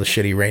like, you know, the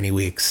shitty rainy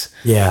weeks.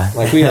 Yeah.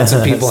 Like we had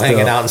some people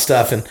hanging out and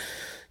stuff. And,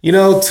 you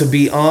know, to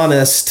be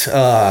honest,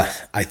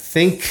 I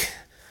think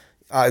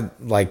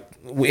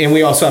and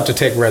we also have to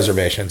take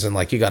reservations, and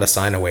like, you got to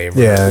sign a waiver.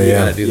 You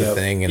got to do the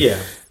thing.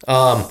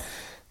 And,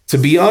 to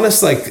be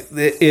honest, like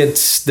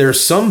there's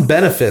some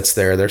benefits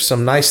there. There's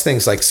some nice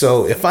things. Like,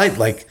 so if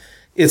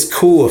it's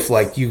cool if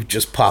like you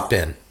just pop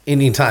in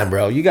anytime,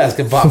 bro. You guys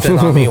can pop in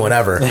on me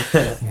whenever.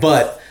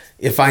 But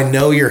if I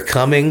know you're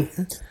coming,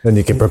 then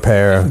you can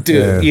prepare.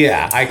 Dude,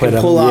 I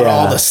can pull out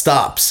all the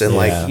stops and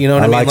like, you know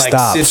what I mean? Like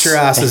stops. Sit your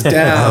asses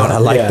down. I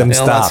like them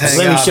stops.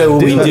 Let me show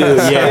what we do.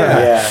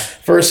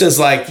 Versus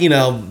like, you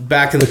know,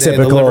 back in the day,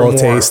 typical Livermore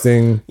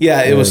tasting.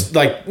 Yeah, it was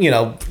like, you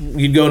know,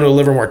 you'd go into a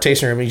Livermore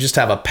tasting room and you just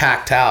have a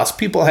packed house,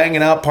 people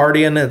hanging out,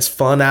 partying. It's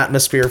fun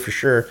atmosphere for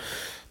sure.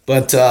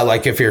 But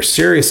like if you're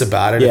serious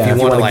about it, Yeah, if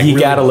you want to like geek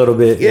really, out a little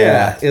bit.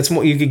 yeah, it's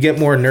more, you could get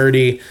more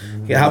nerdy,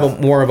 you have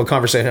more of a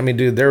conversation. I mean,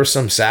 dude, there were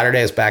some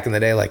Saturdays back in the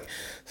day, like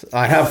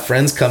I have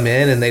friends come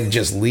in and they'd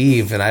just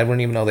leave, and I wouldn't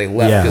even know they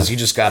left because you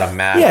just got a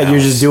mad. Yeah, you're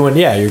just doing.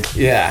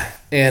 Yeah,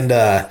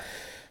 and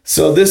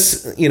so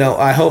this, you know,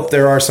 I hope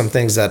there are some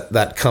things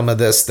that come of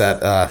this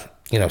that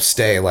you know,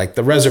 stay. Like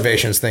the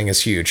reservations thing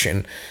is huge,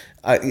 and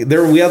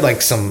we had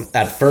like some,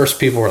 at first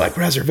people were like,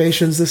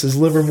 reservations, this is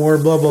Livermore,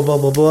 blah blah blah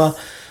blah blah.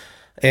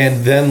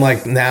 And then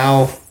like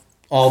now,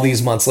 all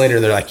these months later,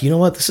 they're like, you know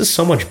what? This is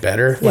so much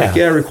better. Like,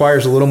 yeah, it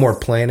requires a little more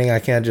planning. I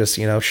can't just,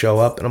 you know, show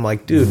up. And I'm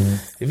like, dude,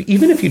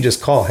 even if you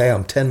just call, hey,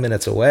 I'm 10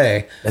 minutes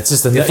away. That's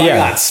just if I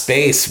got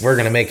space, we're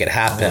going to make it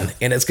happen. Yeah.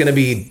 And it's going to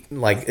be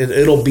like,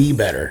 it'll be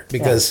better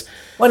because.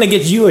 Well, and it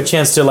gives you a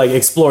chance to like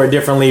explore it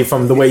differently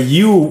from the way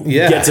you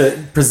get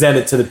to present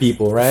it to the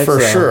people, right?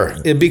 For sure.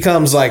 It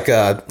becomes like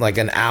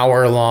an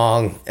hour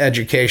long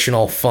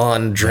educational,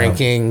 fun,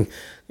 drinking,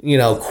 you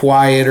know,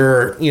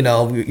 quieter, you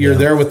know, you're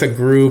there with a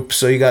group.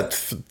 So you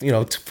got, you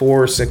know,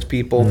 4 or 6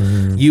 people.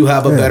 You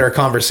have a better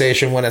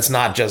conversation when it's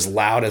not just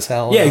loud as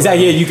hell. Yeah,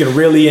 exactly. Yeah, you can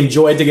really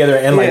enjoy it together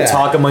and like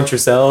talk amongst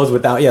yourselves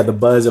without, the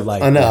buzz of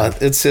like. I know.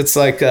 It's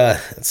like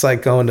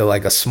going to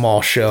like a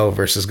small show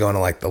versus going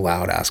to like the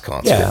loud ass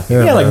concert.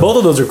 Yeah, like both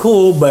of those are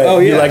cool, but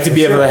you like to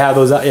be able to have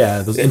those,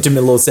 those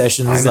intimate little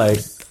sessions. Like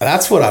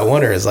that's what I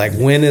wonder is like,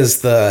 when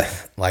is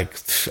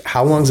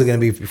how long is it going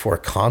to be before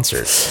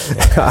concerts?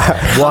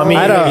 Well, I mean,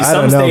 I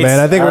don't know, man.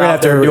 I think we're gonna have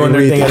to doing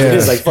their thing.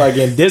 Just like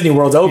fucking Disney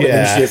World's open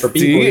and shit for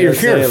people. You're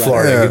here in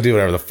Florida, you can do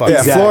whatever the fuck.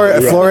 Yeah,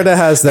 Florida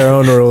has their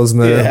own rules,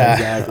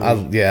 man.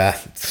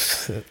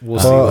 We'll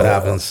see what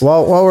happens.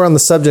 While we're on the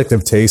subject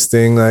of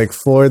tasting, like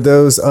for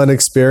those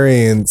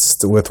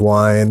unexperienced with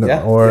wine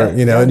or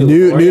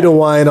new to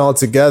wine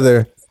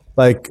altogether,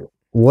 like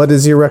what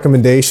is your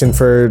recommendation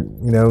for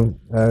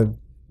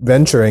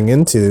venturing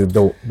into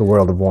the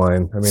world of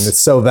wine? I mean, it's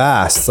so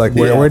vast. Like,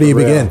 where do you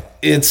begin?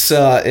 It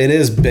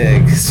is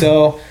big.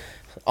 So,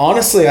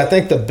 honestly, I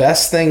think the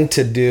best thing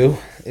to do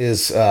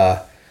is,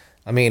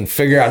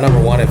 figure out, number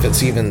one, if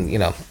it's even,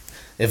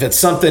 if it's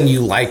something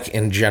you like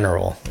in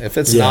general. If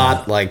it's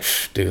not, like,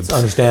 dude, it's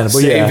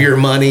understandable. Save your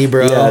money,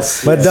 bro.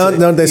 Yes. But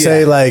don't they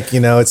say like,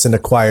 it's an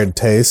acquired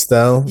taste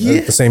though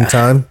at the same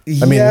time?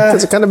 I mean,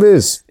 because it kind of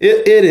is.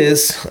 It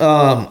is.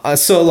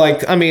 So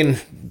like,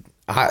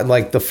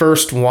 like the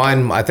first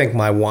wine, I think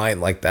my wine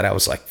like that, I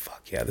was like,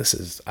 fuck yeah,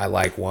 I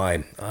like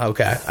wine.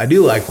 Okay, I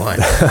do like wine.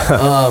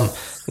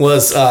 It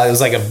was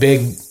like a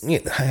big,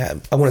 I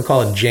wouldn't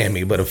call it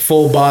jammy, but a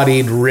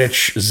full-bodied,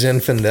 rich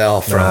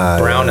Zinfandel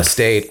from Brown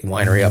Estate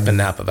Winery up in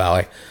Napa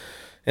Valley.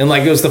 And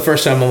like, it was the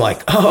first time I'm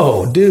like,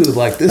 oh, dude,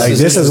 like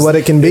this is what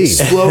it can be.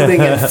 Exploding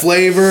in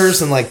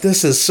flavors, and like,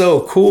 this is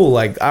so cool.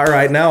 Like, all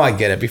right, now I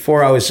get it.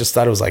 Before I always just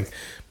thought it was like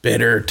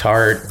bitter,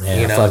 tart,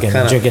 fucking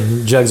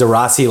drinking jugs of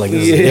Rossi, like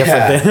this is a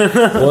different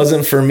thing.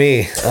 Wasn't for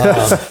me.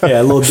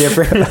 A little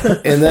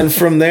different. And then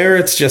from there,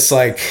 it's just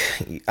like,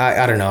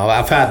 I don't know.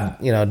 I've had,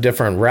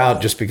 different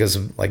route just because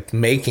of like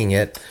making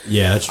it.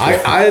 Yeah, that's true.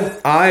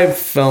 I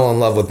fell in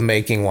love with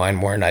making wine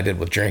more than I did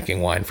with drinking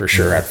wine for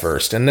sure at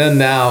first. And then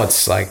now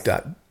it's like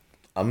that.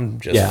 I'm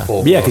just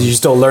full. Yeah, because you're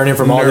still learning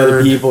from all the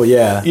other people.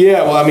 Yeah.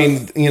 Yeah. Well, I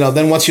mean,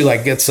 then once you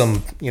like get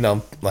some,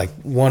 like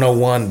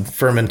 101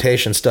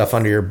 fermentation stuff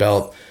under your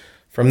belt,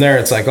 from there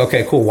it's like,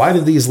 okay, cool. Why do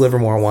these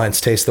Livermore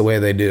wines taste the way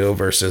they do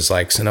versus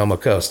like Sonoma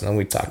Coast? And then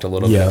we talked a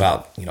little bit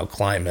about,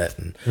 climate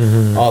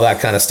and all that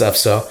kind of stuff.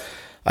 So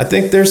I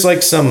think there's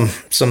like some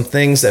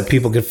things that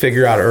people could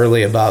figure out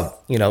early about,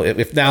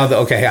 if now that,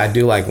 okay, I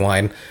do like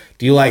wine.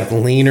 Do you like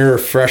leaner,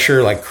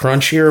 fresher, like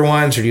crunchier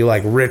wines, or do you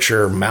like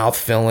richer,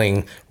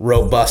 mouth-filling,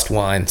 robust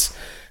wines?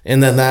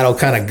 And then that'll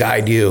kind of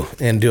guide you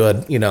into a,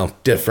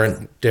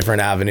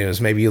 different avenues.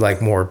 Maybe you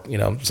like more,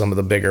 some of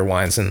the bigger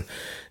wines. And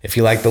if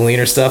you like the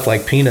leaner stuff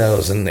like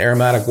Pinots and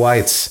aromatic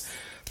whites,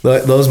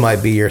 those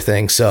might be your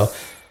thing. So,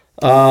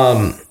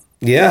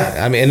 yeah,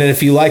 I mean, and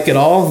if you like it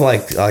all,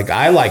 like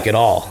I like it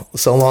all,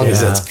 so long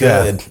as it's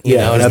good.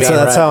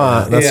 That's how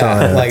I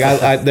am. Like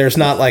I there's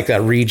not like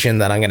a region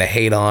that I'm gonna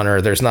hate on,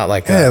 or there's not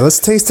like let's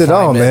taste it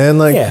all, man.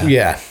 Like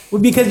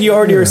well, because you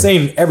already were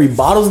saying every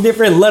bottle's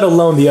different, let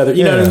alone the other.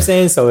 You know what I'm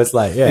saying? So it's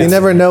like you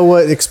never know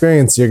what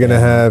experience you're gonna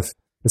have.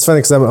 It's funny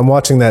because I'm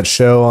watching that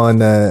show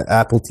on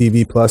Apple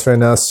TV Plus right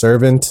now,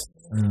 Servant,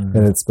 and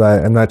it's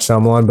by M. Night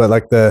Shyamalan, but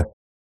like the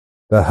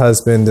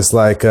husband is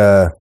like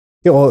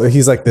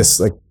he's like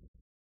this like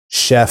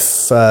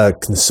chef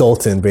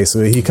consultant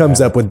basically. He comes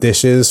up with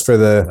dishes for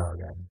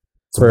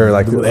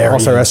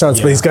also restaurants,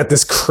 but he's got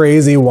this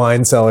crazy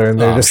wine cellar, and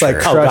they're just like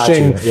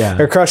crushing.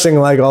 They're crushing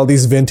like all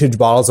these vintage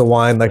bottles of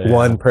wine, like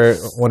one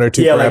or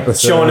two per like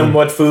episode. Showing them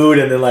what food,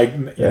 and then like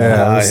I'm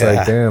just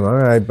like, damn, all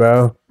right,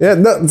 bro. Yeah,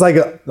 no, it's like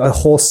a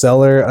whole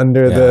cellar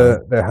under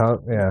their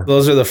house. Yeah,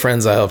 those are the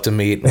friends I hope to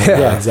meet.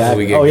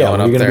 Exactly. We get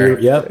going up there.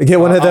 Get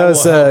one of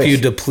those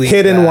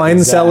hidden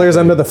wine cellars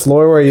under the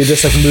floor where you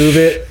just like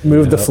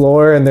move the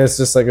floor, and there's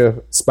just like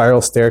a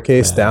spiral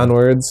staircase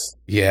downwards.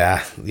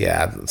 Yeah.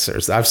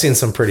 I've seen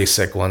some pretty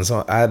sick ones.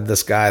 I had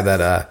this guy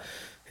that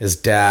his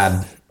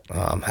dad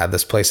had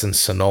this place in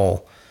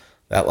Sunol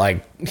that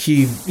like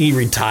he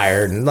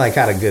retired and like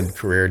had a good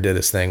career, did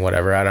his thing,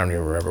 whatever. I don't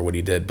even remember what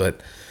he did,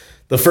 but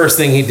the first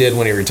thing he did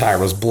when he retired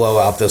was blow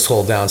out this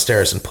whole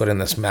downstairs and put in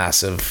this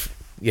massive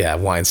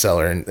wine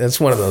cellar. And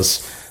it's one of those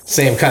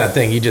same kind of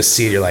thing. You just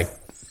see it, you're like,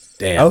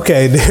 damn.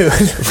 Okay, dude.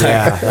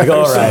 Yeah. Like,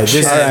 all right. This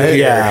is,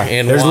 yeah.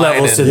 And there's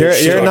levels to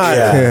this. You're not.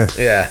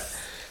 Yeah.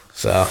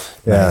 So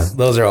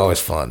those are always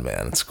fun,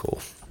 man. It's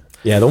cool.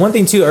 Yeah. The one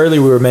thing too,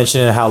 earlier we were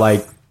mentioning how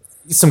like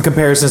some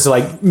comparisons to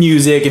like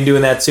music and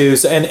doing that too.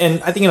 So,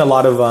 and I think in a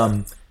lot of,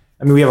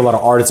 we have a lot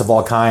of artists of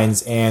all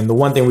kinds. And the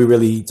one thing we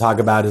really talk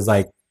about is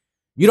like,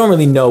 you don't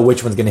really know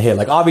which one's going to hit.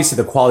 Like, obviously,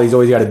 the quality's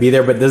always got to be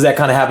there, but does that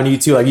kind of happen to you,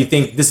 too? Like, you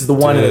think this is the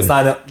one, and it's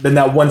not, then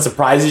that one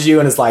surprises you,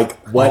 and it's like,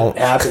 what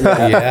happened?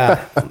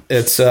 Yeah.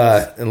 It's,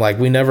 and like,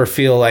 we never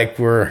feel like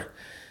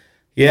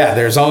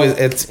there's always,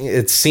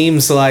 it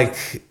seems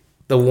like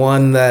the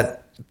one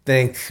that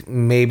think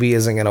maybe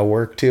isn't going to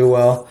work too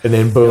well. And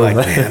then boom. Like,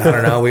 man, I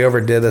don't know. We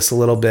overdid this a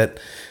little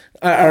bit.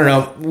 I don't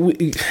know.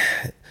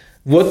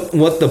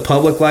 What the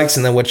public likes,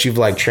 and then what you've,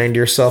 like, trained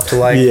yourself to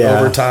like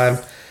over time.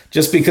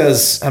 Just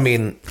because, I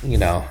mean,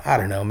 I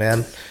don't know,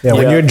 man. Yeah,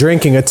 when you're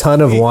drinking a ton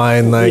of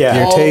wine, like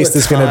your taste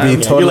is going to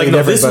be totally you're like, no,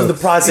 different. This was the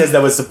process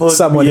that was supposed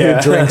someone to be.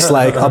 who drinks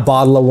like a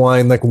bottle of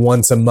wine like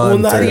once a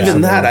month. Well, not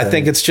even that. I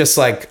think it's just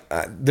like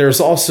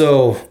there's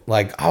also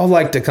like I'll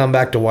like to come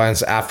back to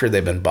wines after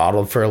they've been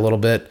bottled for a little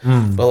bit,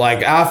 but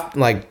like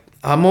after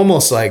I'm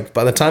almost like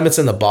by the time it's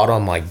in the bottle,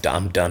 I'm like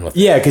I'm done with it.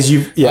 Yeah, because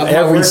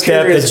every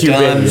step that you've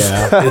been,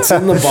 it's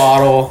in the we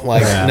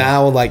like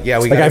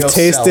I've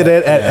tasted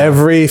it at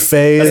every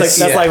phase.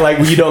 That's like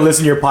when you don't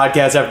listen to your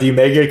podcast after you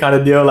make it kind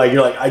of deal. Like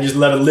you're like I just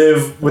let it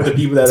live with the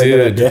people that are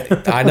gonna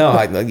get. I know.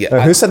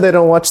 Who said they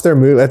don't watch their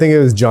movie? I think it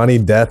was Johnny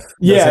Depp.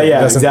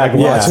 Doesn't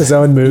exactly. Watch his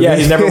own movie. Yeah,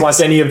 he's never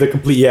watched any of the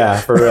complete. Yeah,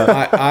 for real.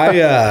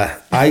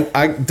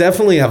 I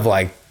definitely have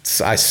like.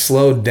 I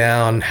slowed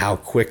down how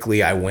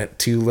quickly I went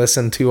to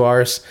listen to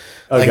ours.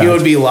 Like it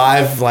would be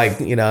live, like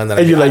and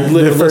then you like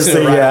the first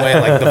thing, away,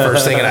 like the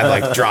first thing, and I'd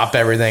like drop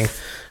everything.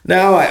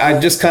 Now I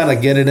just kind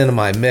of get it into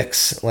my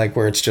mix, like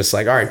where it's just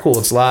like, all right, cool,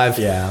 it's live.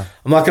 Yeah,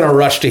 I'm not gonna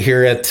rush to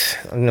hear it.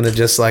 I'm gonna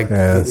just like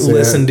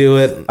listen to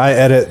it. I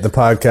edit the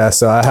podcast,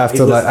 so I have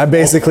to I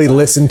basically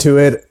listen to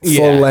it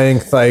full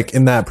length, like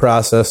in that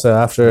process. So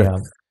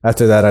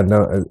after that, I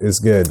know it's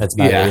good. That's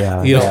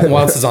better,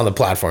 once it's on the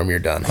platform, you're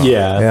done. Huh?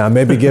 Yeah.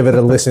 Maybe give it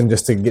a listen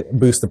just to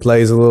boost the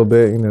plays a little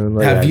bit.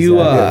 Have you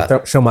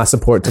show my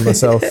support to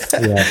myself?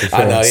 Yeah, for sure.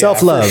 I know,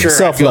 self-love,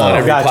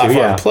 self-love. I got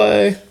you.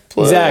 Play.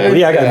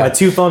 Exactly. Yeah, I got my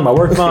two phone, my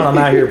work phone. I'm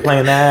out here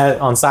playing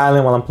that on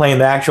silent while I'm playing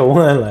the actual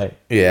one. Like,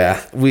 it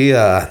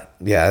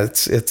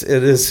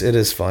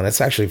is fun.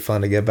 It's actually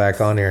fun to get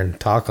back on here and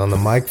talk on the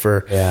mic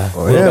for man.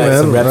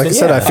 Like I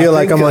said, I feel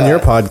like I'm on your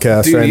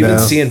podcast dude, right even now.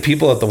 Seeing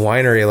people at the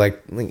winery,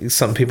 like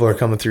some people are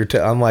coming through.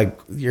 I'm like,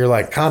 you're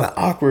like kind of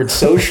awkward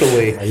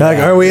socially. Like,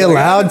 are we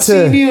allowed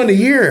to? Seen you in a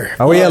year.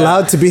 Are we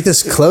allowed to be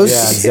this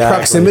close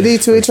proximity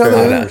to each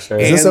other? Sure.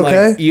 Is this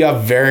okay? Like, you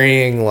have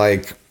varying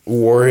like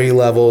worry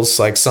levels.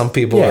 Like some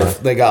people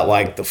they got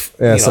like the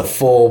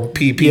full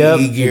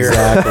PPE gear.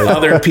 Exactly.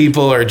 Other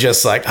people are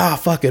just like,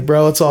 fuck it,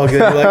 bro, it's all good.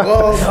 You're like,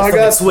 well, I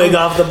got swig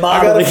off the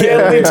bottle. I got a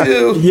family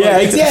too. Yeah,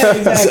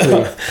 exactly.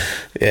 So,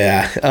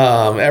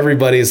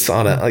 everybody's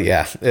on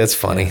it's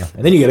funny.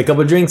 And then you get a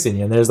couple of drinks in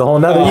you, and there's the whole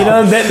nother,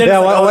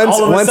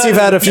 once you've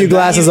had a few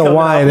glasses of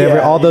wine,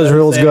 all those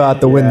rules go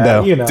out the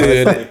window.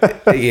 Dude.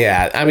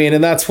 I mean,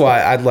 and that's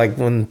why I'd like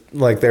when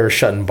like they were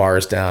shutting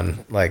bars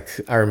down. Like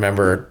I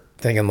remember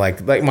thinking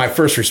like my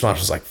first response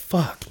was like,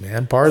 fuck,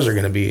 man, bars are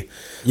gonna be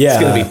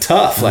it's gonna be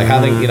tough. Like how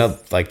they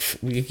like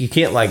you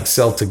can't like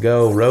sell to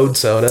go road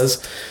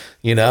sodas,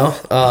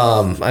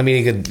 I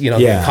mean you could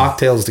get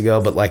cocktails to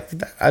go, but like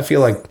I feel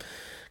like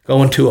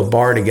going to a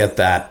bar to get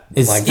that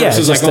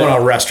versus like going to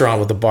a restaurant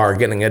with a bar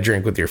getting a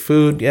drink with your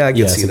food. I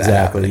can see that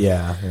happening.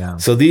 Yeah.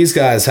 So these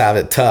guys have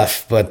it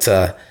tough, but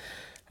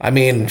I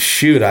mean,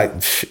 shoot, I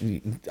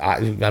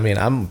mean,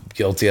 I'm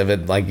guilty of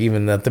it. Like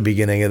even at the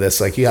beginning of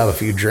this, like you have a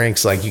few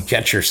drinks, like you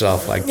catch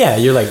yourself, like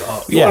you're like,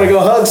 you want to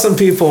go hug some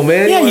people,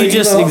 man.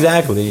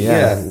 Exactly.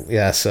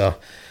 So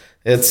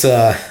it's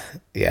I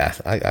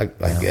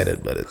get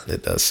it, but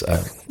it does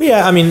suck.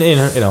 Yeah, I mean,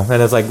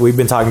 and it's like we've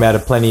been talking about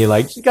it plenty.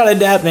 Like you gotta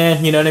adapt,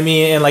 man. You know what I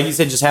mean? And like you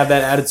said, just have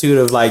that attitude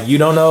of like you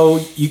don't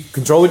know, you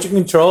control what you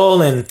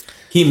control and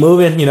keep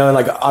moving. And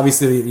like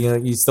obviously,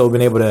 you've still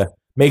been able to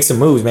make some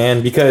moves,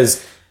 man,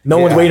 because no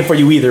one's waiting for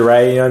you either,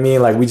 right? You know what I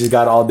mean? Like we just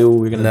gotta all do what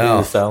we're gonna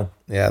do. So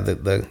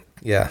the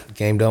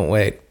game don't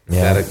wait.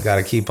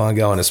 Gotta keep on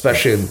going.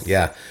 Especially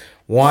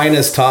wine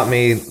has taught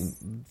me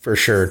for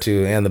sure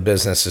too, and the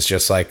business is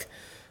just like,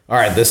 all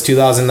right, this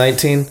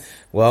 2019,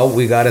 well,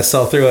 we got to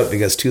sell through it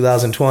because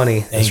 2020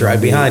 is right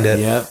behind it.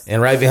 Yep.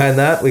 And right behind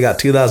that, we got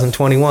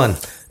 2021.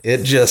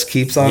 It just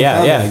keeps on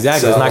coming. Yeah,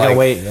 exactly. So it's not going to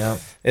wait. Yeah.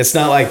 It's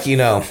not like,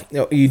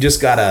 you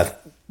just got to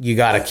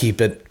keep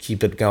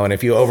it going.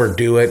 If you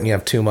overdo it and you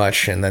have too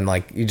much and then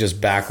like you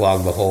just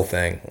backlog the whole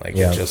thing, like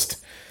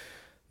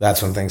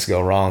that's when things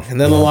go wrong.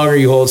 And then the longer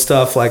you hold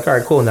stuff, like, all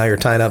right, cool, now you're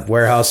tying up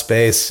warehouse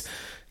space.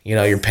 You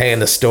know, you're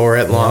paying to store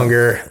it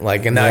longer.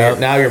 Like, and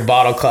now your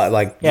bottle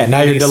like,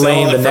 now you're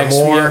delaying the next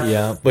more.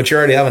 Yeah, but you're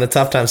already having a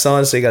tough time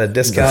selling, so you got to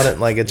discount it.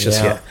 Like, it's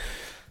just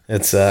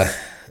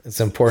it's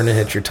important to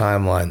hit your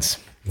timelines.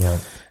 Yeah,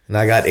 and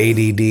I got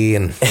ADD,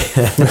 and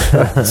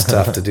it's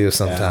tough to do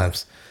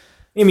sometimes.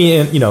 I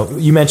mean,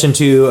 you mentioned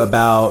too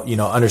about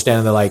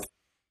understanding the like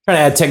trying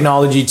to add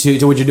technology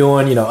to what you're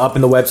doing. Up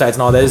in the websites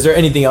and all that. Is there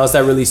anything else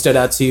that really stood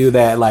out to you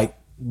that like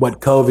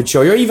what COVID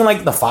showed you, or even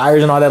like the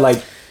fires and all that,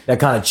 like that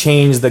kind of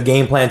changed the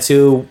game plan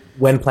too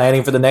when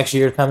planning for the next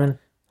year coming?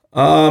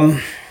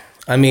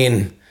 I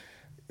mean,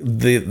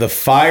 the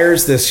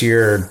fires this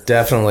year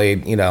definitely,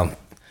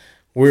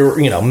 we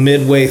were,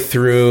 midway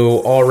through,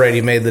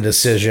 already made the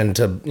decision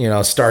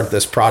to, start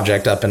this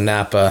project up in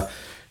Napa,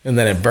 and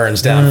then it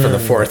burns down for the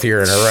fourth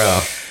year in a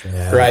row.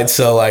 Yeah. Right.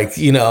 So like,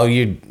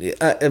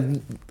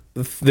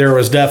 there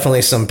was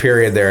definitely some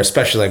period there,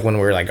 especially like when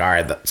we were like, all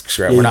right,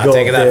 we're not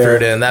taking that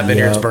fruit in, that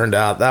vineyard's burned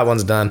out, that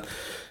one's done.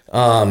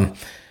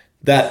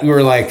 That we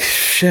were like,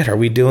 shit, are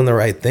we doing the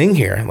right thing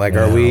here? Like,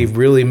 are we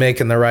really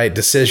making the right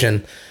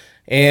decision?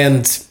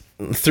 And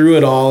through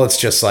it all, it's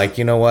just like,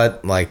 you know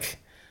what? Like,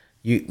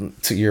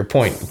 to your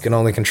point, you can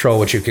only control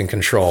what you can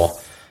control.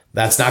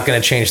 That's not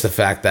going to change the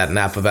fact that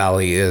Napa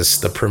Valley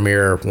is the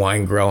premier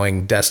wine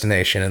growing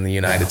destination in the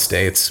United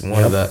States.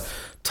 One of the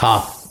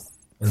top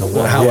in the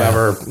world,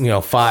 however,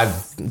 5,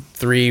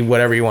 3,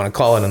 whatever you want to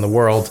call it in the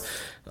world.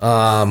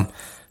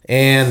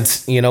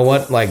 And you know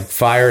what? Like,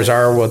 fires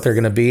are what they're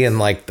going to be, and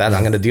like that,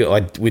 I'm going to deal.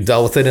 Like, we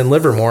dealt with it in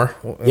Livermore.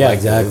 Yeah, like,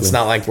 exactly. It's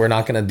not like we're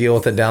not going to deal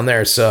with it down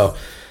there. So,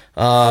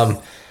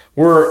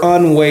 we're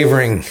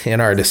unwavering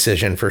in our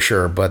decision for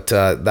sure. But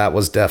that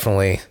was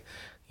definitely,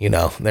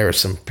 there were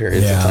some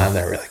periods of time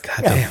that were like,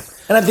 God damn.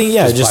 And I think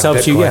it just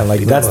helps Bitcoin, you. Yeah,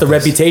 like that's the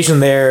reputation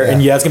there,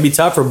 and it's going to be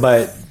tougher,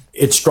 but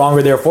it's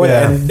stronger there for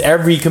that. And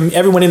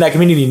everyone in that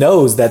community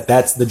knows that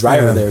that's the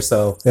driver there.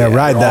 So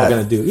ride that.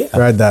 Gonna do.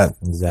 Ride that.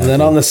 Exactly. And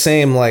then on the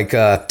same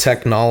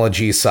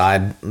technology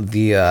side, on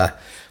the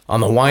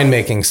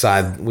winemaking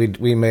side,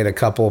 we made a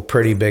couple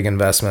pretty big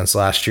investments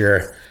last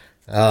year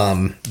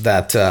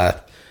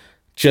that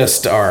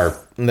just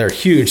they're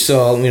huge.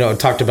 So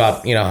talked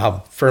about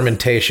how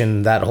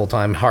fermentation, that whole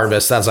time,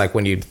 harvest. That's like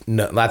when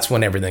that's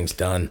when everything's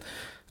done.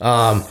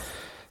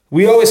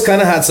 We always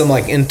kind of had some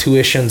like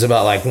intuitions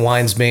about like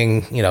wines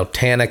being,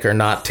 tannic or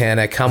not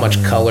tannic, how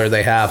much color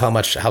they have,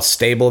 how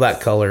stable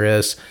that color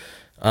is.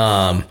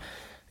 And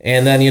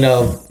then,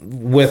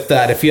 with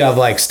that, if you have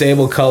like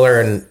stable color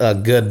and a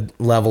good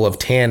level of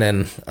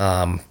tannin,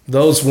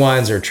 those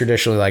wines are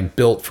traditionally like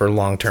built for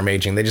long-term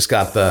aging. They just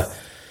got the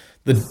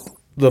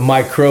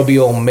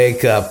microbial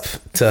makeup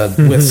to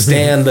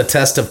withstand the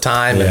test of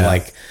time and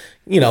like,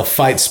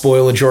 fight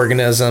spoilage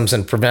organisms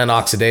and prevent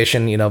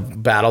oxidation,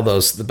 battle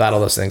those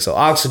things. So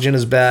oxygen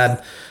is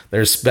bad.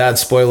 There's bad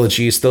spoilage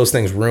yeast. Those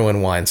things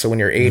ruin wine. So when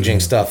you're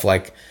aging stuff,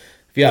 like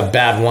if you have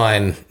bad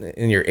wine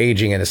and you're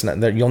aging it,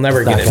 you'll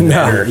never get it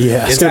better.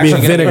 It's going to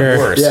be vinegar.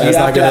 Worse. You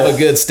have to have a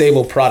good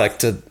stable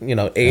product to,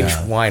 age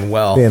wine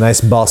well. Be a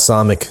nice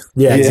balsamic.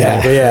 Yeah,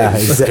 exactly. Yeah,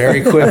 exactly.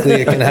 Very quickly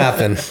it can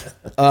happen.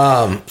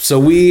 So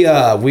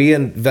we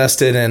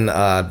invested in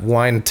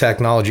wine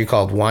technology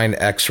called Wine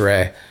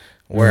X-Ray,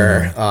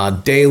 where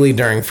daily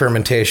during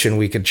fermentation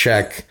we could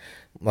check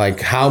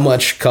like how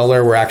much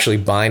color we're actually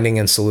binding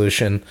in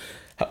solution,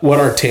 what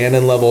our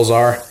tannin levels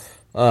are,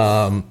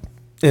 and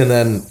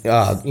then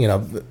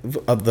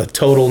the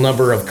total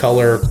number of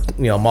color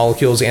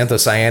molecules,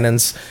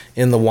 anthocyanins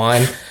in the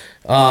wine.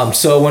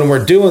 So when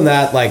we're doing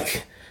that,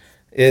 like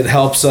it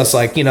helps us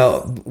like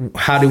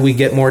how do we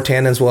get more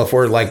tannins? Well, if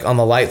we're like on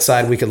the light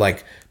side, we could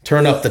like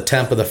turn up the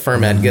temp of the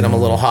ferment, get them a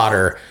little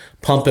hotter,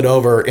 pump it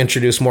over,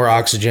 introduce more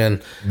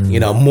oxygen,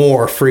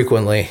 more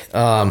frequently.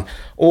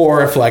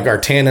 Or if like our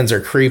tannins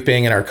are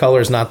creeping and our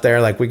color's not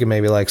there, like we can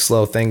maybe like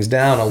slow things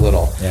down a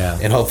little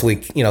and hopefully,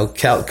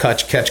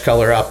 catch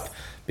color up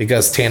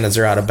because tannins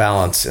are out of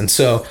balance. And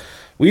so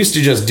we used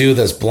to just do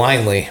this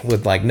blindly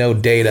with like no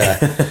data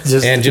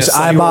just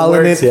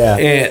eyeballing it. Yeah.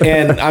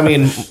 And I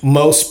mean,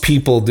 most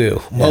people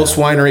do. Most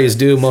wineries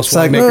do. Most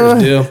winemakers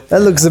do.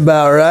 That looks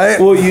about right.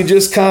 Well, you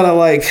just kind of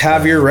like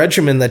have your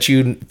regimen that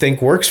you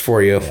think works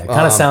for you. It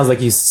kind of sounds like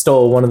you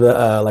stole one of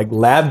the like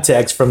lab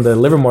techs from the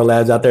Livermore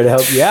labs out there to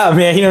help you out,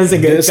 man.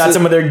 Got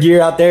some of their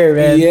gear out there,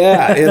 man.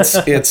 Yeah, it's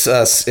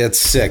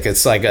sick.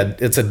 It's like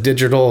it's a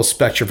digital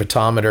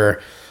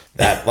spectrophotometer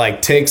that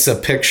like takes a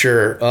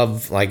picture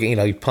of like,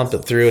 you pump it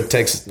through. It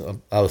takes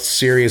a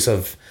series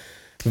of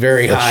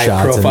very high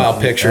profile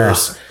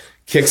pictures,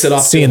 kicks it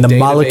off seeing to a the database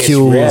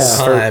molecules real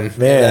for- time, and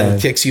then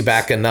kicks you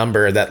back a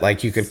number that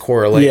like you could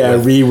correlate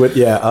with.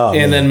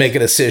 And then make a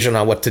decision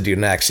on what to do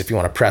next. If you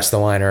want to press the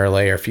wine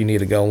early, or if you need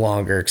to go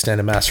longer,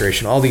 extended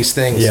maceration, all these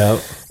things. Yep.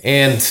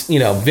 And, you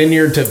know,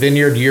 vineyard to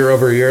vineyard, year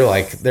over year,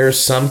 like there's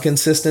some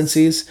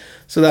consistencies.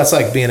 So that's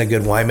like being a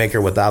good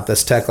winemaker without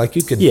this tech. Like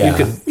you could,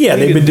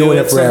 they've been doing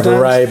it forever,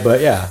 sometimes. right? But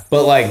yeah.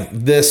 But like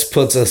this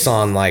puts us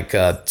on like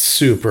a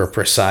super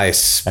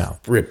precise,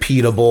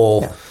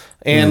 repeatable.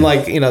 And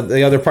like, you know,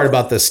 the other part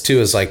about this too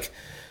is like,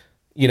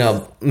 you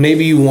know,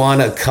 maybe you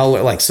want a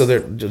color, like, so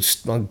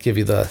I'll give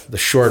you the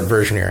short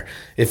version here.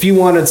 If you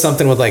wanted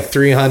something with like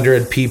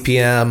 300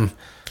 ppm,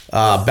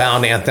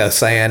 bound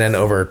anthocyanin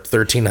over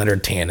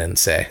 1300 tannin,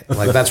 say,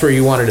 like that's where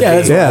you wanted to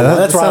be.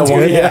 That's where I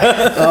want.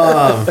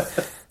 Yeah.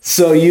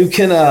 So you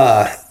can,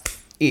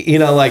 you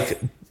know,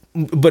 like,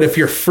 but if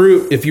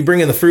you bring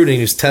in the fruit and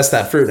you just test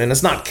that fruit and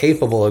it's not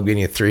capable of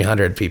giving you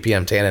 300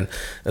 ppm tannin,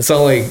 it's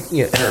only,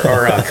 you know,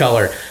 or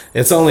color,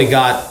 it's only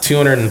got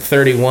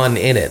 231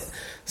 in it.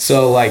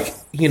 So like,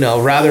 you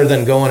know, rather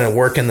than going and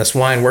working this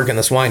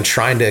wine,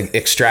 trying to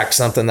extract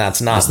something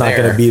that's not there,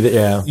 going to be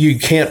there. You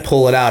can't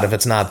pull it out if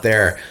it's not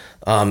there.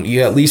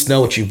 You at least know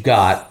what you've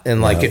got.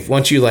 And like, if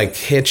once you like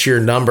hit your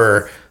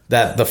number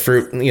that the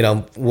fruit, you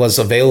know, was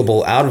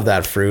available out of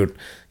that fruit,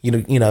 you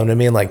know what I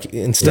mean? Like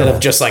instead of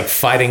just like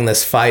fighting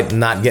this fight and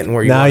not getting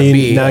where you want to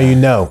be. Now you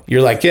know.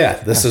 You're like,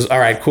 this is all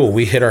right, cool.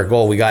 We hit our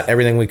goal. We got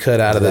everything we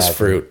could out of this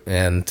fruit.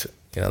 And,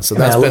 you know, so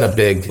that's been a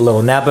big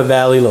little Napa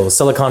Valley, little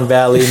Silicon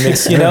Valley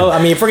mix, you know?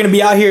 I mean, if we're going to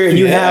be out here and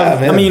you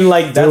have, I mean,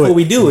 like that's what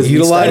we do is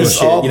utilize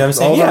all, you know what I'm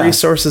saying? All the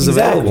resources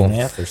available.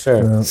 Yeah, for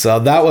sure. So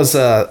that was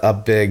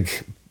a big,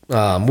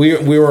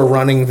 we were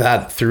running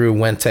that through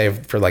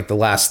Wente for like the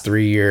last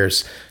 3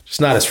 years, just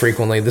not as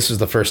frequently. This was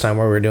the first time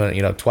where we were doing it,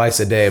 you know, twice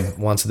a day,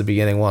 once at the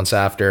beginning, once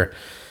after.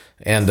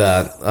 And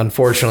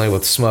unfortunately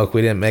with smoke,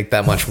 we didn't make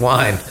that much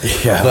wine.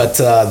 But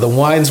the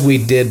wines we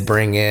did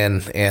bring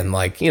in, and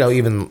like, you know,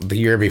 even the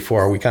year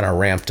before, we kind of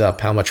ramped up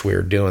how much we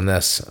were doing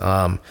this.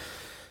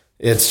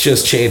 It's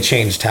just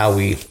changed how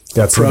we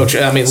approach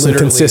it. I mean, some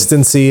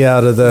consistency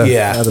out of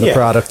the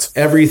product.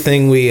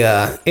 Everything we,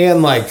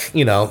 and like,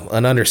 you know,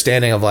 an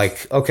understanding of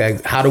like, okay,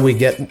 how do we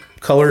get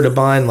color to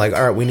bind? Like,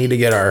 all right, we need to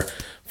get our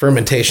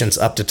fermentations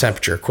up to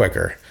temperature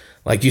quicker.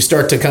 Like you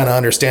start to kind of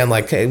understand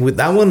like, hey,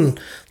 that one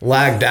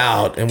lagged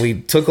out and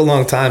we took a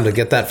long time to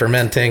get that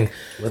fermenting.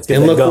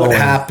 And look what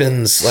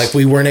happens. Like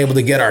we weren't able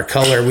to get our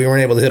color. We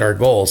weren't able to hit our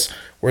goals.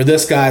 Where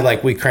this guy,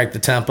 like we cranked the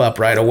temp up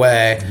right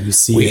away.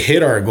 We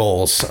hit our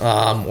goals.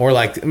 Or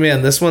like,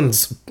 man, this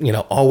one's, you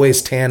know,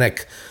 always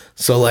tannic.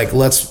 So like,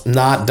 let's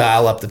not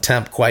dial up the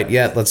temp quite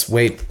yet. Let's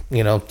wait,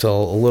 you know,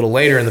 till a little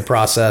later in the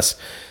process.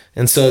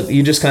 And so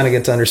you just kind of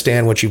get to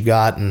understand what you've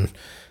got. And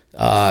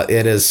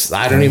it is,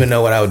 I don't even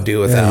know what I would do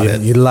without it.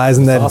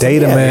 Utilizing that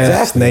data, man.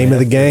 Exactly, name of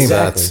the game.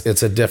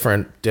 It's a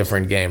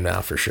different game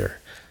now for sure.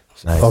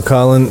 Nice. Well,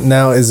 Colin,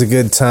 now is a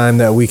good time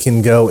that we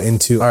can go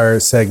into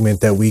our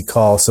segment that we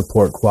call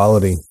Support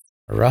Quality.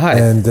 All right.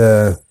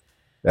 And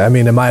I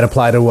mean, it might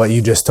apply to what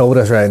you just told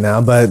us right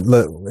now, but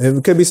look,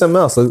 it could be something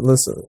else.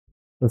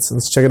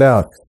 Let's check it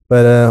out.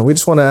 But we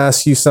just want to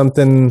ask you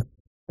something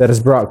that has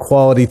brought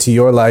quality to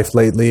your life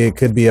lately. It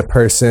could be a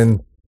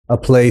person, a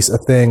place, a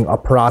thing, a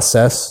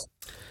process.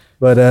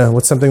 But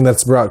what's something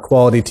that's brought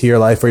quality to your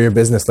life or your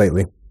business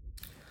lately?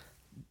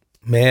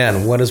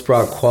 Man, what has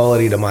brought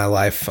quality to my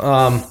life?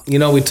 You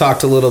know, we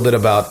talked a little bit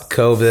about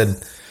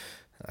COVID.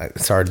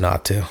 It's hard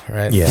not to,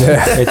 right?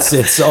 Yeah.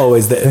 it's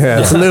always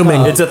it's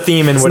looming. It's a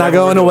theme, and it's not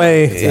going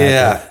away.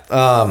 Exactly.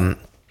 Yeah.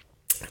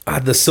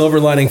 The silver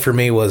lining for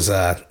me was,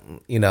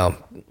 you know,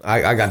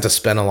 I got to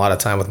spend a lot of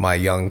time with my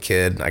young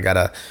kid. I got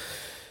a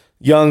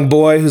young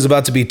boy who's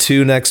about to be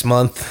 2 next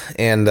month,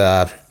 and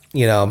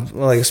you know,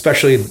 like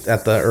especially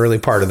at the early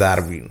part of that,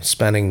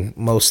 spending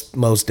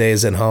most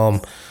days at home.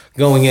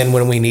 Going in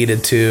when we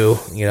needed to,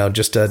 you know,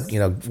 just to, you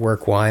know,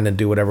 work wine and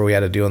do whatever we had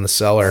to do in the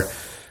cellar.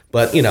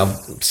 But, you know,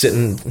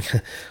 sitting,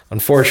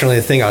 unfortunately,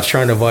 the thing I was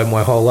trying to avoid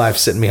my whole life,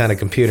 sitting behind a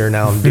computer,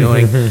 now I'm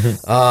doing.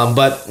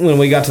 But when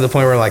we got to the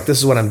point where like, this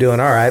is what I'm doing.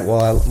 All right,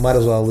 well, I might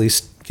as well at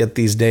least get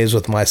these days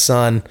with my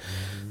son.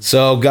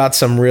 So got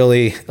some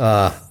really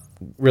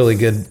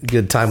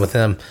good time with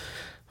him.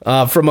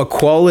 From a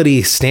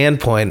quality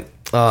standpoint,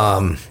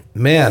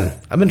 man,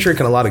 I've been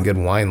drinking a lot of good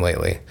wine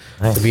lately.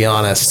 Nice. To be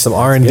honest, some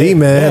R&D,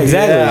 man. Yeah,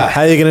 exactly. Yeah.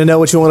 How are you gonna know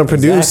what you want to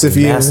produce if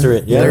you master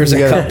it? Yeah, there's you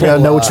gotta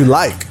know what you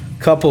like.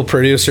 Couple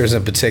producers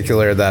in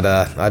particular that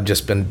I've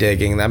just been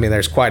digging. I mean,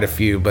 there's quite a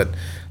few, but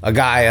a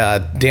guy,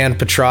 Dan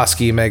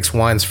Petrosky, makes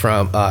wines for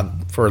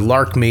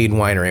Larkmead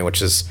Winery,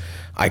 which is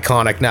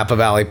iconic Napa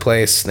Valley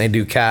place. They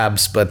do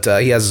cabs, but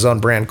he has his own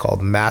brand called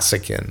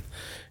Massican,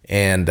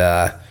 and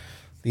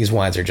these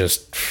wines are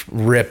just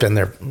ripping.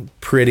 They're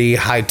pretty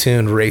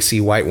high-tuned, racy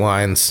white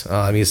wines.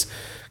 He's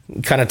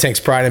kind of takes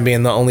pride in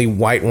being the only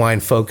white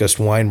wine-focused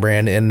wine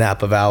brand in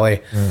Napa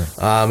Valley.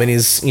 And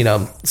he's, you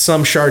know,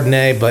 some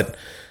Chardonnay,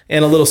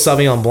 and a little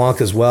Sauvignon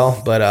Blanc as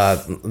well.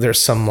 But there's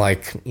some,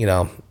 like, you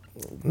know,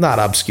 not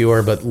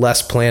obscure, but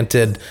less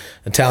planted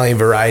Italian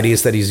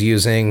varieties that he's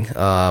using.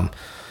 Tokai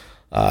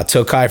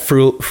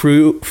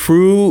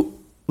Fruliano.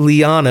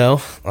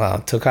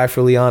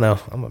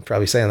 I'm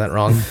probably saying that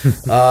wrong.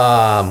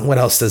 What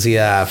else does he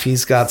have?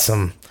 He's got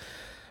some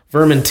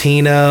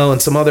Vermentino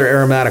and some other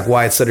aromatic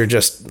whites that are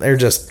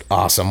just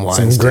awesome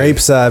wines. Some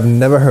grapes I've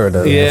never heard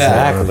of.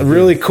 Yeah, exactly.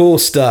 Really cool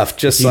stuff.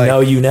 Just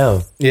you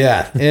know.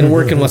 Yeah, and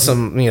working with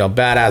some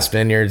badass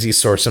vineyards.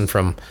 He's sourcing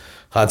from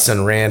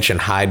Hudson Ranch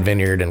and Hyde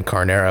Vineyard and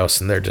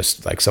Carneros, and they're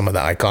just like some of the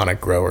iconic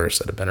growers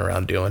that have been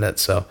around doing it.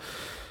 So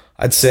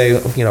I'd say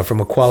from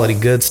a quality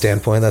good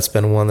standpoint, that's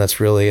been one that's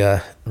really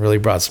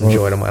brought some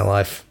joy to my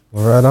life.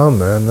 Well, right on,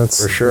 man.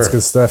 That's for sure. That's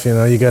good stuff.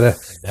 You gotta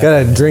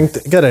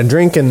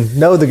drink and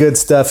know the good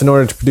stuff in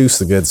order to produce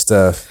the good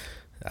stuff.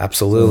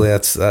 Absolutely,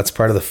 that's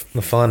part of the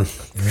fun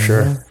for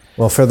sure.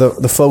 Well, for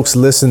the folks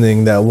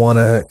listening that want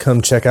to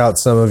come check out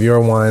some of your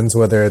wines,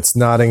 whether it's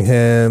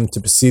Nottingham,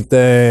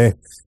 Tepecite,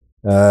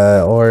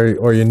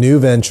 or your new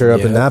venture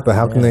up in Napa,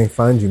 how can they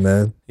find you,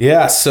 man?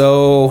 Yeah,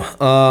 so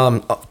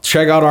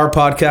check out our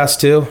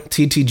podcast too,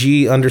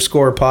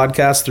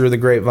 TTG_podcast Through the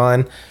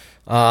Grapevine.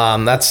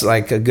 That's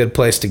like a good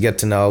place to get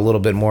to know a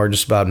little bit more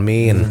just about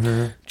me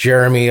and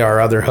Jeremy, our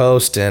other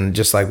host, and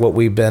just like what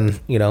we've been,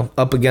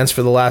 up against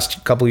for the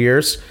last couple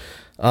years.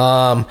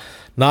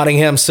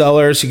 Nottingham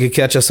Cellars, you could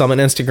catch us on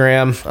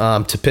Instagram.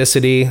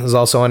 Tepicity is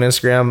also on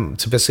Instagram,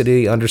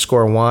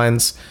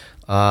 Tepicity_wines.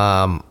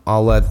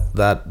 I'll let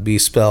that be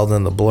spelled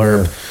in the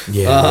blurb.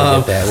 Yeah,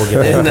 we'll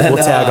get that.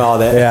 We'll tag all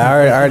that. Yeah,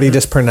 I already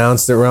just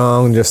pronounced it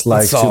wrong just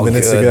like 2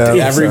 minutes ago.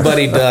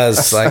 Everybody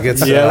does. Like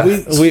it's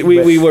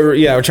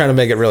we're trying to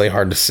make it really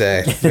hard to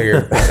say.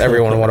 Figure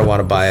everyone would want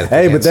to buy it.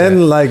 Hey, but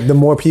then like the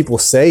more people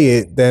say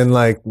it, then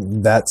like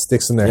that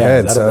sticks in their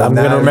head. So I'm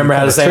gonna remember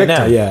how to say it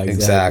now. Yeah,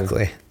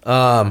 exactly.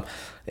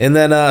 And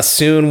then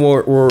soon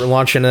we're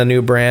launching a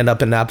new brand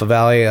up in Napa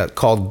Valley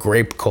called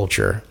Grape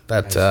Culture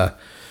that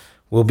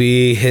we'll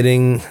be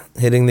hitting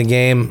the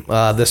game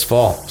this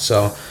fall.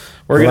 So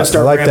we're going to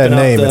start ramping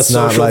up the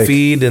social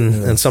feed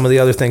and some of the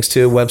other things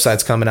too.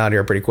 Website's coming out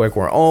here pretty quick.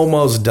 We're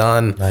almost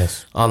done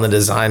on the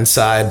design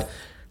side,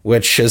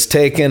 which has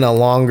taken a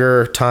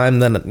longer time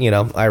than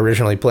I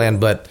originally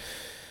planned, but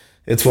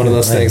it's one of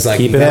those things like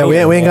we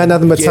ain't got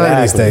nothing but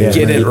time these days.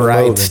 Get it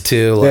right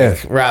too,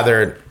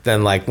 rather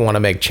than like want to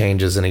make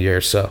changes in a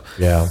year. So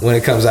when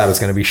it comes out, it's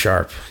going to be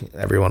sharp.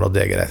 Everyone will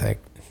dig it, I think.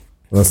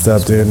 What's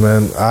up, dude,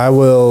 man? I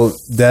will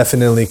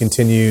definitely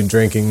continue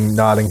drinking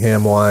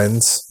Nottingham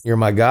wines. You're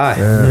my guy.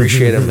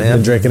 Appreciate it, man.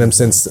 Been drinking them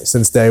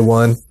since day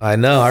one. I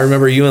know. I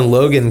remember you and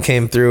Logan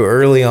came through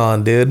early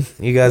on, dude.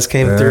 You guys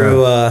came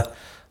through.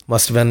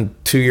 Must have been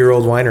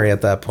 2-year-old winery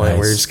at that point. We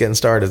were just getting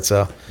started.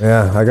 So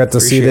yeah, I got to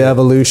see the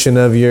evolution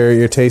of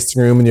your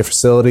tasting room and your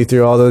facility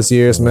through all those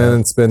years,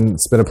 man. It's been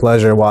a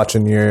pleasure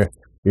watching your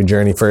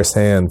journey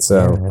firsthand.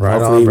 So right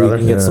on, brother. We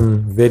can get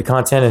some vid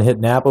content and hit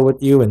Napa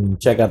with you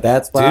and check out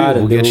that spot.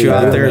 Dude, we'll get you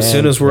out there as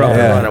soon as we're up and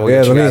running.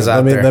 We'll get you guys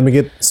out there. Let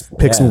me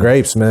pick some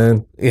grapes,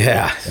 man.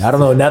 Yeah. I don't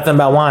know nothing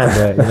about wine,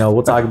 but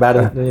we'll talk about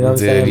it. You know what I'm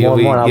saying?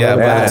 More.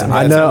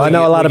 I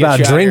know a lot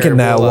about drinking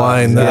that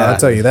wine, though. I'll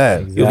tell you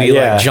that. You'll be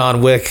like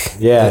John Wick.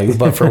 Yeah.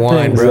 But for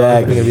wine, bro.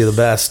 You're going to be the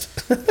best.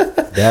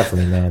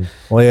 Definitely, man.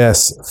 Well,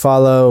 yes.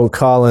 Follow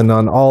Colin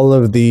on all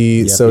of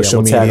the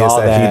social medias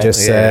that he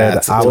just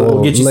said. I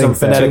will get you some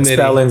phonetic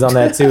spellings on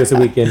that too, so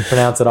we can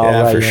pronounce it all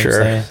right. For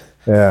sure.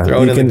 Yeah,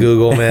 throw it in the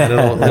Google, man.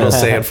 It'll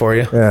say it for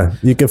you. Yeah,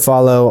 you can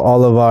follow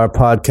all of our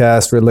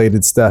podcast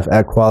related stuff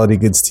at Quality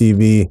Goods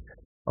TV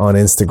on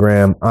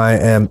Instagram. I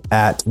am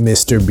at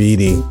Mr.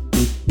 Beatty,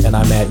 and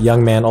I'm at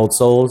Young Man Old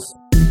Souls.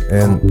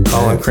 And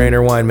Colin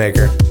Craner,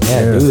 winemaker.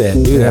 Yeah,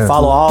 do that.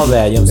 Follow all of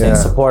that. You know what I'm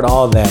saying? Support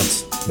all of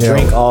that.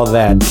 Drink all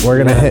that.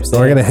 We're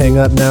gonna hang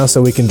up now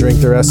so we can drink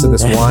the rest of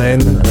this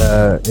wine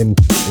in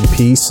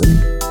peace and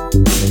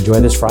enjoy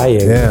this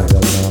Friday. Yeah,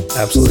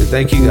 absolutely.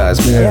 Thank you guys,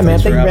 man. Yeah, man.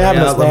 Thank you for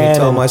having us, man. Let me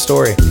tell my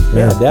story.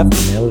 Yeah,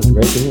 definitely, man. It was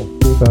great to hear.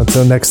 So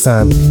until next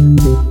time,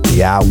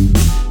 yeah.